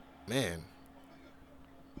 Man.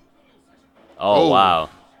 Oh, wow.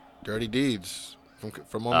 Dirty Deeds from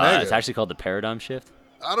It's Omega. actually called the Paradigm Shift.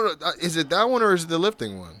 I don't know. Is it that one or is it the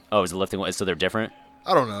lifting one? Oh, is the lifting one? So they're different?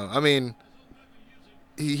 I don't know. I mean,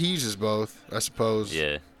 he uses both, I suppose.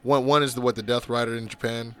 Yeah. One is the Death Rider in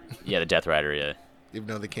Japan, Yeah, the Death Rider, yeah. even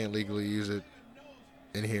though they can't legally use it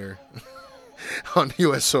in here on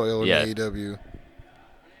U.S. soil in Yeah. AEW.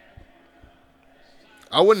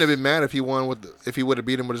 I wouldn't have been mad if he won if he would have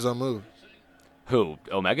beat him with his own move. Who?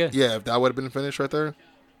 Omega? Yeah, if that would have been the finish right there.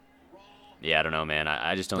 Yeah, I don't know, man.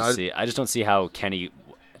 I just don't No, see. I just don't see how Kenny.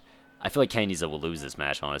 I feel like Kenny needs to lose this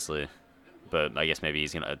match, honestly. But I guess maybe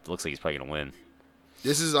he's gonna. It looks like he's probably gonna win. I think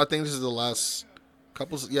this is the last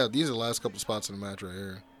couple. Yeah, these are the last couple spots in the match right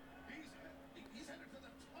here.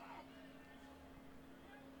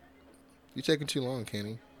 You're taking too long,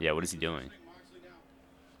 Kenny. Yeah, what is he doing?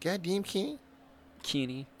 Goddamn, Kenny.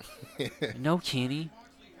 Kenny. No, Kenny.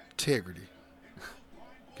 Integrity.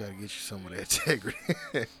 Gotta get you some of that integrity.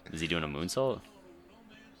 Is he doing a moonsault?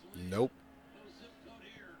 Nope.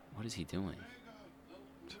 What is he doing?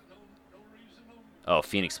 Oh,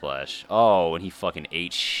 Phoenix Splash. Oh, and he fucking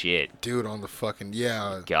ate shit. Dude on the fucking,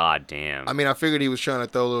 yeah. God damn. I mean, I figured he was trying to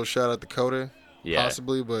throw a little shot at Dakota. Yeah.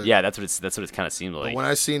 Possibly, but. Yeah, that's what it kind of seemed like. When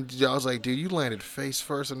I seen, I was like, dude, you landed face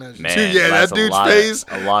first on that. Man, dude, yeah, that's that a dude's lot of- face.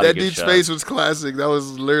 a lot of that good dude's shots. face was classic. That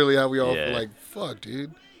was literally how we all Yeah. were like, fuck,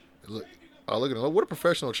 dude. Look at him. What a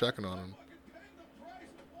professional checking on him.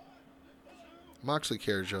 Moxley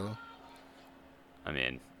cares, Joe. I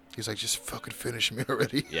mean, He's like, just fucking finish me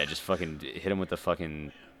already. yeah, just fucking hit him with the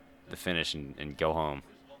finish and go home.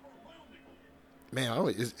 Man,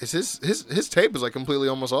 his tape is like completely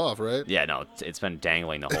almost off, right? Yeah, no, it's been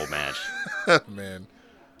dangling the whole match. Man.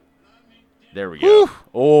 There we go.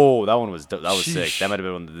 Oh, that was sick. Sheesh. That might have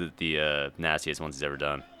been one of the nastiest ones he's ever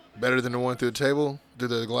done. Better than the one through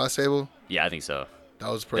the glass table. Yeah, I think so. That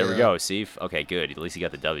was pretty. There we go. See, okay, good. At least he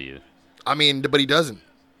got the W. I mean, but he doesn't.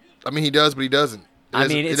 I mean, he does, but he doesn't.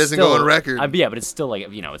 It doesn't go on record. Yeah, but it's still like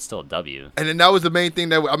it's still a W. And then that was the main thing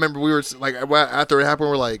that I remember. We were like, after it happened,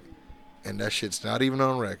 we're like, and that shit's not even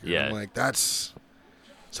on record. Yeah. I'm like, that's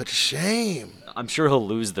such a shame. I'm sure he'll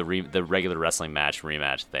lose the regular wrestling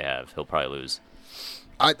rematch that they have. He'll probably lose.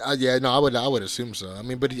 I would assume so. I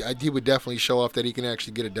mean, but he would definitely show off that he can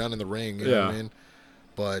actually get it done in the ring. You know what I mean?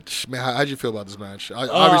 But man, how'd you feel about this match?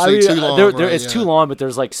 Obviously, too long. It's too long, but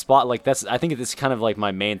there's like spot like that's. I think it's kind of like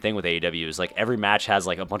my main thing with AEW is like every match has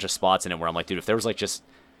like a bunch of spots in it where I'm like, dude, if there was like just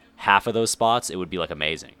half of those spots, it would be like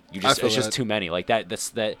amazing. It's just too many. Like that.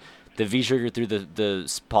 The V trigger through the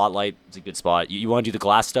spotlight is a good spot. You want to do the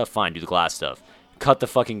glass stuff? Fine, do the glass stuff. Cut the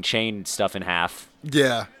fucking chain stuff in half.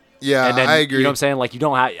 Yeah, and then, I agree. You know what I'm saying? Like you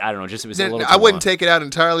don't have. I don't know. Just it was a little. I wouldn't take it out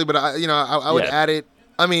entirely, but I would add it.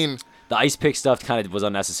 I mean, the ice pick stuff kind of was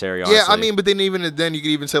unnecessary. Honestly. Yeah, I mean, but then you could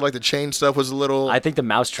even say like the chain stuff was a little. I think the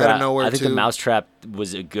mousetrap. The mousetrap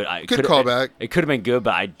was a good. Good callback. It could have been good,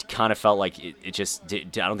 but I kind of felt like it just. I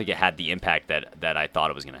don't think it had the impact that I thought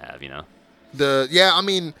it was going to have. You know. I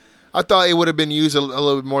mean, I thought it would have been used a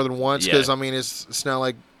little bit more than once because I mean it's not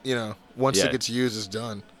like once it gets used it's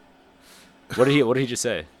done. What did he just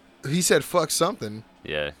say? He said fuck something.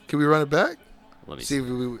 Yeah. Can we run it back? Let me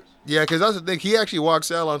see. Yeah, because that's the thing. He actually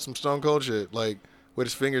walks out on some Stone Cold shit, like with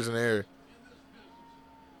his fingers in the air.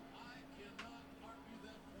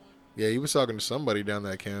 Yeah, he was talking to somebody down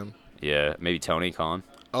that cam. Yeah, maybe Tony Khan.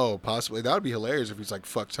 Oh, possibly. That would be hilarious if he's like,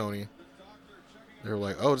 fuck Tony. They were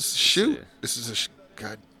like, oh, this is a shoot. This is a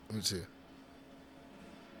God, let me see.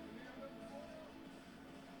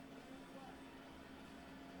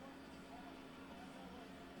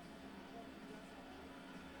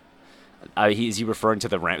 Is he referring to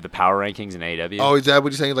the power rankings in AEW? Oh, is that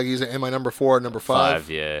what you're saying? Like he's am I number 4 or number 5? 5,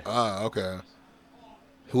 yeah. Ah, okay.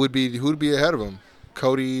 Who would be ahead of him?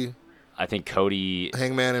 Cody. I think Cody,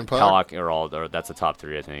 Hangman, and Pac or that's the top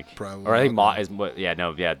 3. I think. Probably. Or I think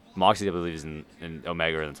Moxley I believe is in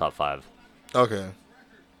Omega are in the top 5. Okay.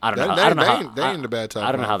 I don't know. They ain't a bad top.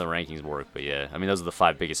 I don't know how the rankings work, but yeah, I mean those are the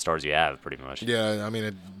 5 biggest stars you have, pretty much. Yeah, I mean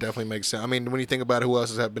it definitely makes sense. I mean when you think about who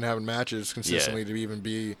else has been having matches consistently to even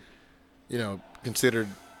be, considered.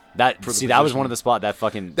 That was one of the spot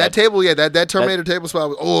that table, yeah, that Terminator table spot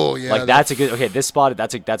was, like that's a good this spot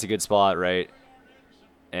that's a good spot, right?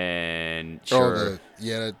 And sure,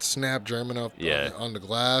 that snap German up on the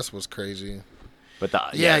glass was crazy. But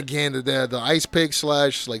again the ice pick /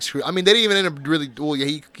 like screw. I mean they didn't even end up really. Well,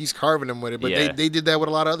 yeah, he's carving him with it, but they did that with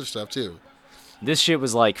a lot of other stuff too. This shit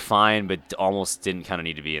was like fine, but almost didn't kind of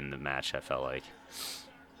need to be in the match. I felt like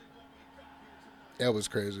that was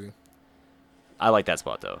crazy. I like that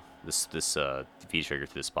spot though. This V trigger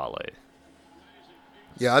through the spotlight.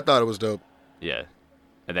 Yeah, I thought it was dope. Yeah,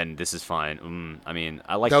 and then this is fine. I mean,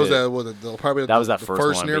 I like that. Was that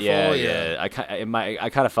first one. near fall? Yeah. I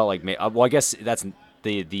kind of felt like I guess that's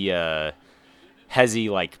the Hezi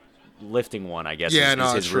like lifting one. I guess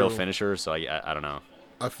is his real finisher. So I don't know.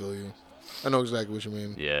 I feel you. I know exactly what you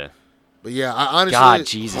mean. Yeah. But yeah, I honestly. God,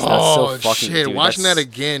 Jesus, that's so fucking. Shit, dude, watching that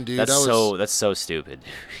again, dude. That's so stupid.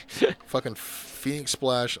 Fucking Phoenix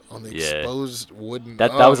Splash on the exposed wooden.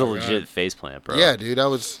 That was a legit faceplant, bro. Yeah, dude, that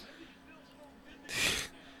was.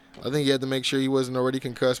 I think he had to make sure he wasn't already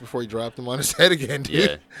concussed before he dropped him on his head again, dude.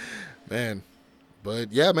 Yeah. Man.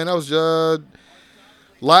 But yeah, man, that was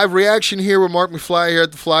live reaction here with Mark McFly here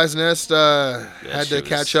at the Fly's Nest. Had to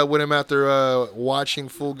catch up with him after watching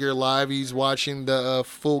Full Gear Live. He's watching the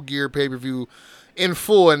Full Gear pay-per-view in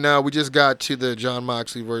full, and now we just got to the Jon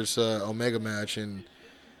Moxley versus Omega match, and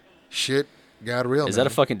shit got real. Is that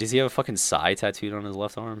a fucking? Does he have a fucking Psy tattooed on his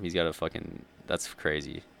left arm? He's got a fucking. That's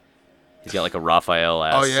crazy. He's got like a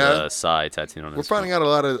Raphael-ass Psy tattooed on his. We're finding out a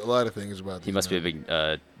lot of things about. He must be a big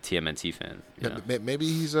TMNT fan. Maybe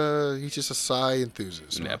he's just a Psy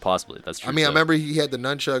enthusiast. Yeah, possibly. That's true. I mean, I remember he had the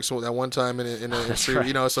nunchucks that one time in a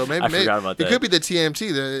street, right. So maybe I forgot about that. It could be the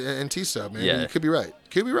TMT, the NT stuff, man. Yeah. You could be right.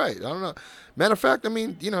 I don't know. Matter of fact, I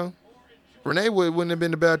mean, Renee wouldn't have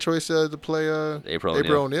been the bad choice to play April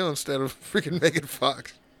O'Neil instead of freaking Megan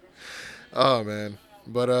Fox. Oh man,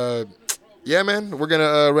 but yeah, man, we're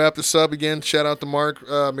gonna wrap this up again. Shout out to Mark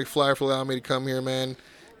McFly for allowing me to come here, man.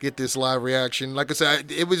 Get this live reaction. Like I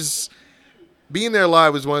said, it was being there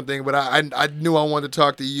live was one thing, but I knew I wanted to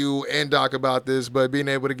talk to you and Doc about this, but being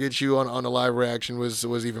able to get you on the live reaction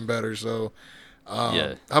was even better. So,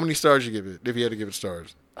 how many stars you give it if you had to give it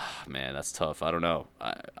stars? Man, that's tough. I don't know.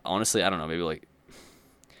 Honestly, I don't know. Maybe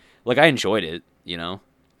like I enjoyed it,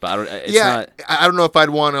 but I don't. I don't know if I'd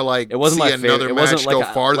want to it wasn't see another match go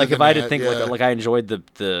farther. Like than if I had to that, think like I enjoyed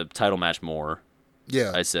the title match more.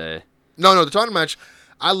 Yeah, I say. No, the title match.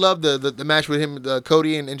 I love the match with him,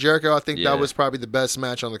 Cody and Jericho. I think that was probably the best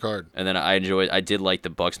match on the card. And then I did like the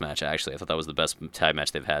Bucks match, actually. I thought that was the best tag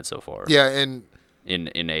match they've had so far. Yeah, and in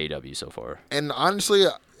AEW so far. And honestly,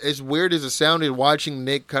 as weird as it sounded, watching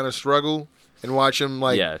Nick kind of struggle and watch him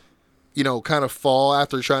kind of fall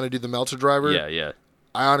after trying to do the Meltzer driver. Yeah.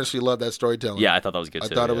 I honestly love that storytelling. Yeah, I thought that was good. I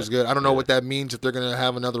thought it was good. I don't know what that means if they're going to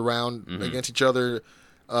have another round against each other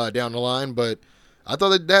down the line, but I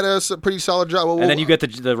thought that was a pretty solid job. And then you get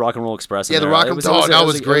the Rock and Roll Express. Yeah, the Rock and Roll. That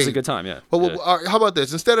was great. It was a good time. Yeah. Well, how about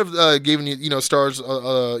this? Instead of giving you stars,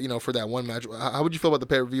 for that one match, how would you feel about the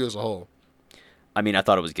pay-per-view as a whole? I mean, I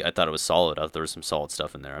thought it was solid. I thought there was some solid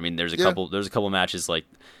stuff in there. I mean, there's a couple matches like.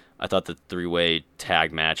 I thought the 3-way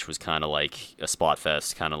tag match was kind of like a spot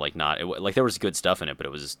fest, kind of like there was good stuff in it, but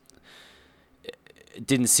it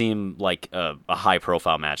didn't seem like a high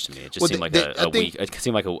profile match to me. It just seemed like it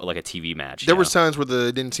seemed like a TV match. There was times where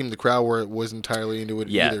it didn't seem the crowd was entirely into it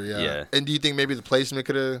either. Yeah. And do you think maybe the placement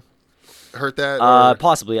could have hurt that?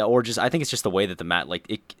 Possibly, or just I think it's just the way that the match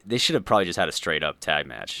they should have probably just had a straight up tag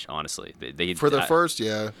match. Honestly, first,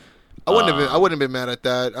 yeah. I wouldn't have been mad at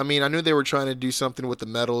that. I mean, I knew they were trying to do something with the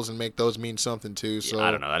medals and make those mean something too. So I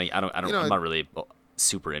don't know. I'm not really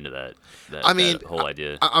super into that whole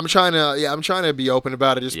idea. I'm trying to be open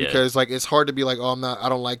about it just because like it's hard to be like, oh, I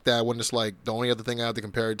don't like that when it's like the only other thing I have to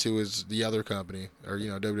compare it to is the other company or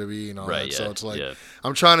WWE and all that. So it's like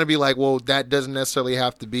I'm trying to be like, well, that doesn't necessarily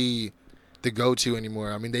have to be the go-to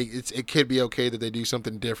anymore. I mean, it could be okay that they do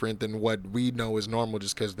something different than what we know is normal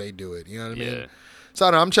just because they do it. You know what I mean? So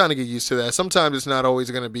I don't know, I'm trying to get used to that. Sometimes it's not always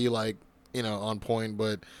going to be like, on point,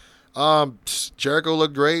 but Jericho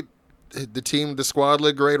looked great. The squad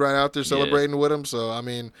looked great right out there celebrating with him. So, I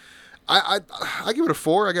mean, I give it a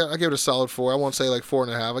 4. I give it a solid 4. I won't say like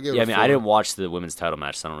 4.5. I give it a 4. I didn't watch the women's title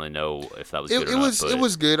match, so I don't really know if that was good or not. It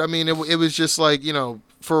was good. I mean, it was just like,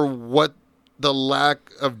 for what the lack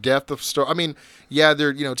of depth of story. I mean,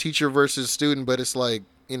 they're, teacher versus student, but it's like,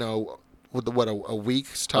 with a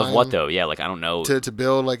week's time of what though? Yeah, like I don't know to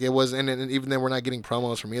build. Like it was, and even then we're not getting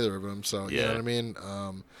promos from either of them. So you know what I mean.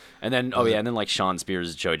 And then and then like Shawn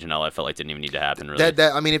Spears, Joey Janela, I felt like didn't even need to happen. Really,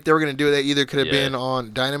 that I mean, if they were gonna do it, that either could have been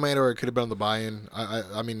on Dynamite or it could have been on the buy-in. I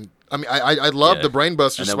love the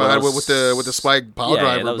Brainbuster spot with the spike pile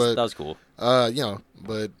driver, but that was cool.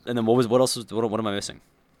 But and then what else? What am I missing?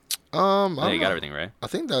 You got everything right. I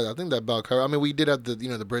think that about covered. I mean, we did have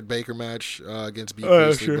the Britt Baker match against B.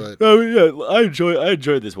 Priestley, but I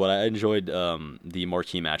enjoyed this one. I enjoyed the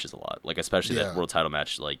marquee matches a lot, like especially that world title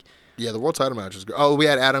match. Like the world title match was good. Oh, we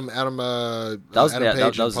had Adam Page and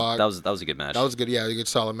Pac. That was a good match. That was good. Yeah, a good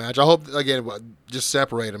solid match. I hope again just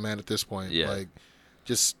separate them, man. At this point, like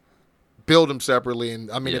just build them separately. And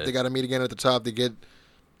I mean, if they got to meet again at the top, they get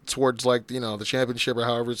towards like the championship or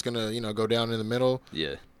however it's gonna go down in the middle.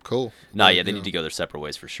 Yeah. Cool. They need to go their separate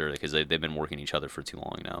ways for sure because they've been working each other for too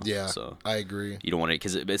long now. Yeah, so I agree. You don't want to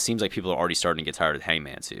because it seems like people are already starting to get tired of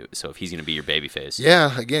Hangman too. So if he's going to be your babyface,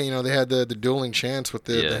 again, they had the dueling chants with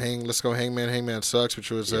the let's go Hangman sucks, which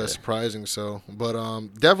was surprising. So, but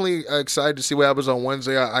definitely excited to see what happens on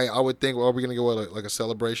Wednesday. I would think are we going to go like a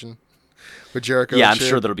celebration with Jericho? Yeah, I'm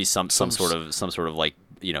sure there'll be some sort of like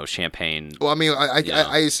champagne. Well, I mean,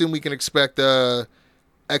 I assume we can expect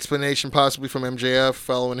explanation possibly from MJF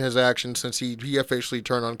following his actions since he officially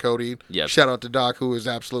turned on Cody. Yep. Shout out to Doc, who is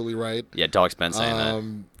absolutely right. Yeah, Doc's been saying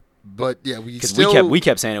that. But yeah, we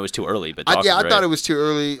kept saying it was too early. But Doc I thought it was too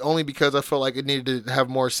early only because I felt like it needed to have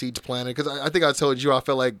more seeds planted. Because I think I told you I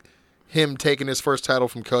felt like him taking his first title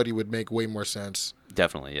from Cody would make way more sense.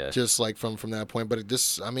 Definitely, yeah. Just like from that point, but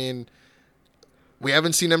we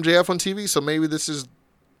haven't seen MJF on TV, so maybe this is,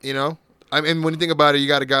 I mean, when you think about it, you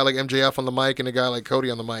got a guy like MJF on the mic and a guy like Cody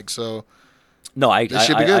on the mic. So, I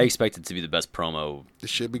expect it to be the best promo. It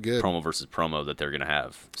should be good. Promo versus promo that they're gonna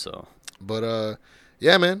have. So, but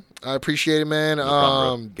yeah, man, I appreciate it, man. No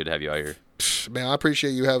problem, good to have you out here. Man, I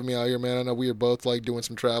appreciate you having me out here, man. I know we are both like doing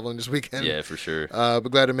some traveling this weekend. Yeah, for sure. But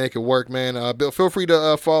glad to make it work, man. Feel free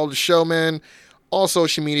to follow the show, man. All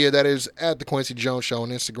social media, that is at The Quincy Jones Show on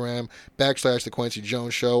Instagram, / The Quincy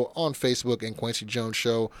Jones Show on Facebook, and Quincy Jones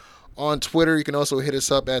Show on Twitter. You can also hit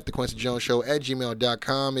us up at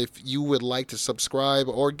thequincyjoneshow@gmail.com if you would like to subscribe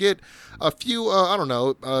or get a few,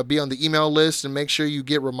 be on the email list and make sure you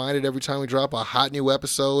get reminded every time we drop a hot new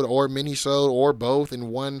episode or mini-sode or both in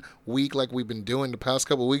 1 week like we've been doing the past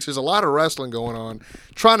couple of weeks. There's a lot of wrestling going on.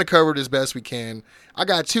 Trying to cover it as best we can. I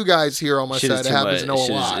got 2 guys here on my side that happen to know a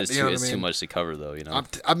lot. It's too much to cover, though.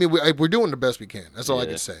 We're doing the best we can. That's all I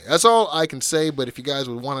can say. That's all I can say, but if you guys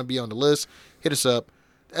would want to be on the list, hit us up.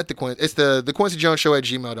 at it's the Quincy Jones Show at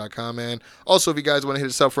gmail.com, man. Also, if you guys want to hit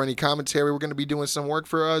us up for any commentary, we're going to be doing some work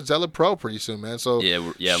for Zealot Pro pretty soon, man. So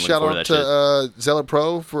I'm shout out to to Zealot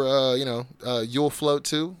Pro for You'll Float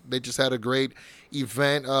too. They just had a great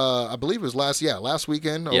event. I believe it was last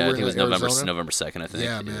weekend. Yeah, I over think it in was Arizona. November 2nd, I think.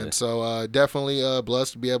 Yeah, man. So definitely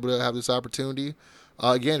blessed to be able to have this opportunity.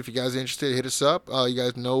 Again, if you guys are interested, hit us up. You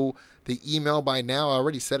guys know the email by now. I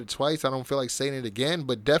already said it twice. I don't feel like saying it again,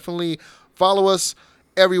 but definitely follow us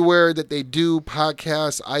everywhere that they do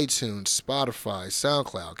podcasts, iTunes, Spotify,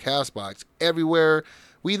 SoundCloud, CastBox, everywhere.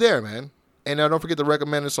 We there, man. And don't forget to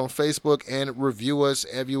recommend us on Facebook and review us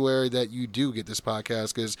everywhere that you do get this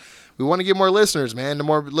podcast, because we want to get more listeners, man. The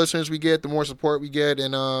more listeners we get, the more support we get.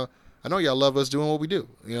 And I know y'all love us doing what we do.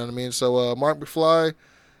 You know what I mean? So Mark McFly,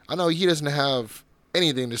 I know he doesn't have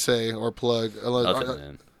anything to say or plug. Nothing,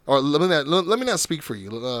 man. Or let me not speak for you.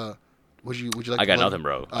 Would you like? I to got plug? nothing,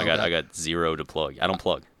 bro. Oh, I got zero to plug. I don't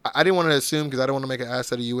plug. I didn't want to assume, because I don't want to make an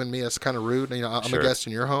ass out of you and me. That's kind of rude. You know, I'm Sure. a guest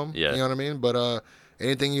in your home. Yeah. You know what I mean? But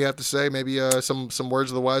anything you have to say? Maybe some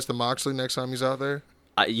words of the wise to Moxley next time he's out there.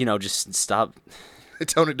 Just stop.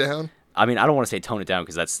 Tone it down. I mean, I don't want to say tone it down,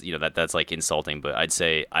 because that's that's like insulting. But I'd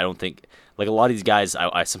say I don't think, like, a lot of these guys.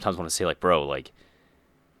 I sometimes want to say, like, bro, like,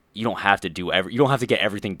 you don't have to you don't have to get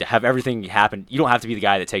everything to have everything happen. You don't have to be the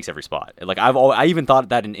guy that takes every spot. Like, I even thought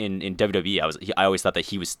that in WWE. I always thought that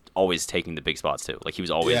he was always taking the big spots too. Like, he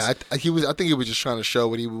was always. Yeah, I think he was just trying to show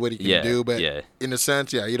what he can do. But in a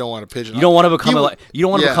sense, you don't want to pigeon. You don't want to become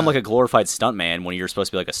become like a glorified stuntman when you're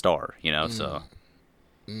supposed to be like a star. You know,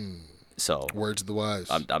 so words of the wise.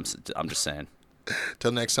 I'm just saying.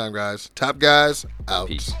 Till next time, guys. Top guys out.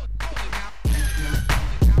 Peace.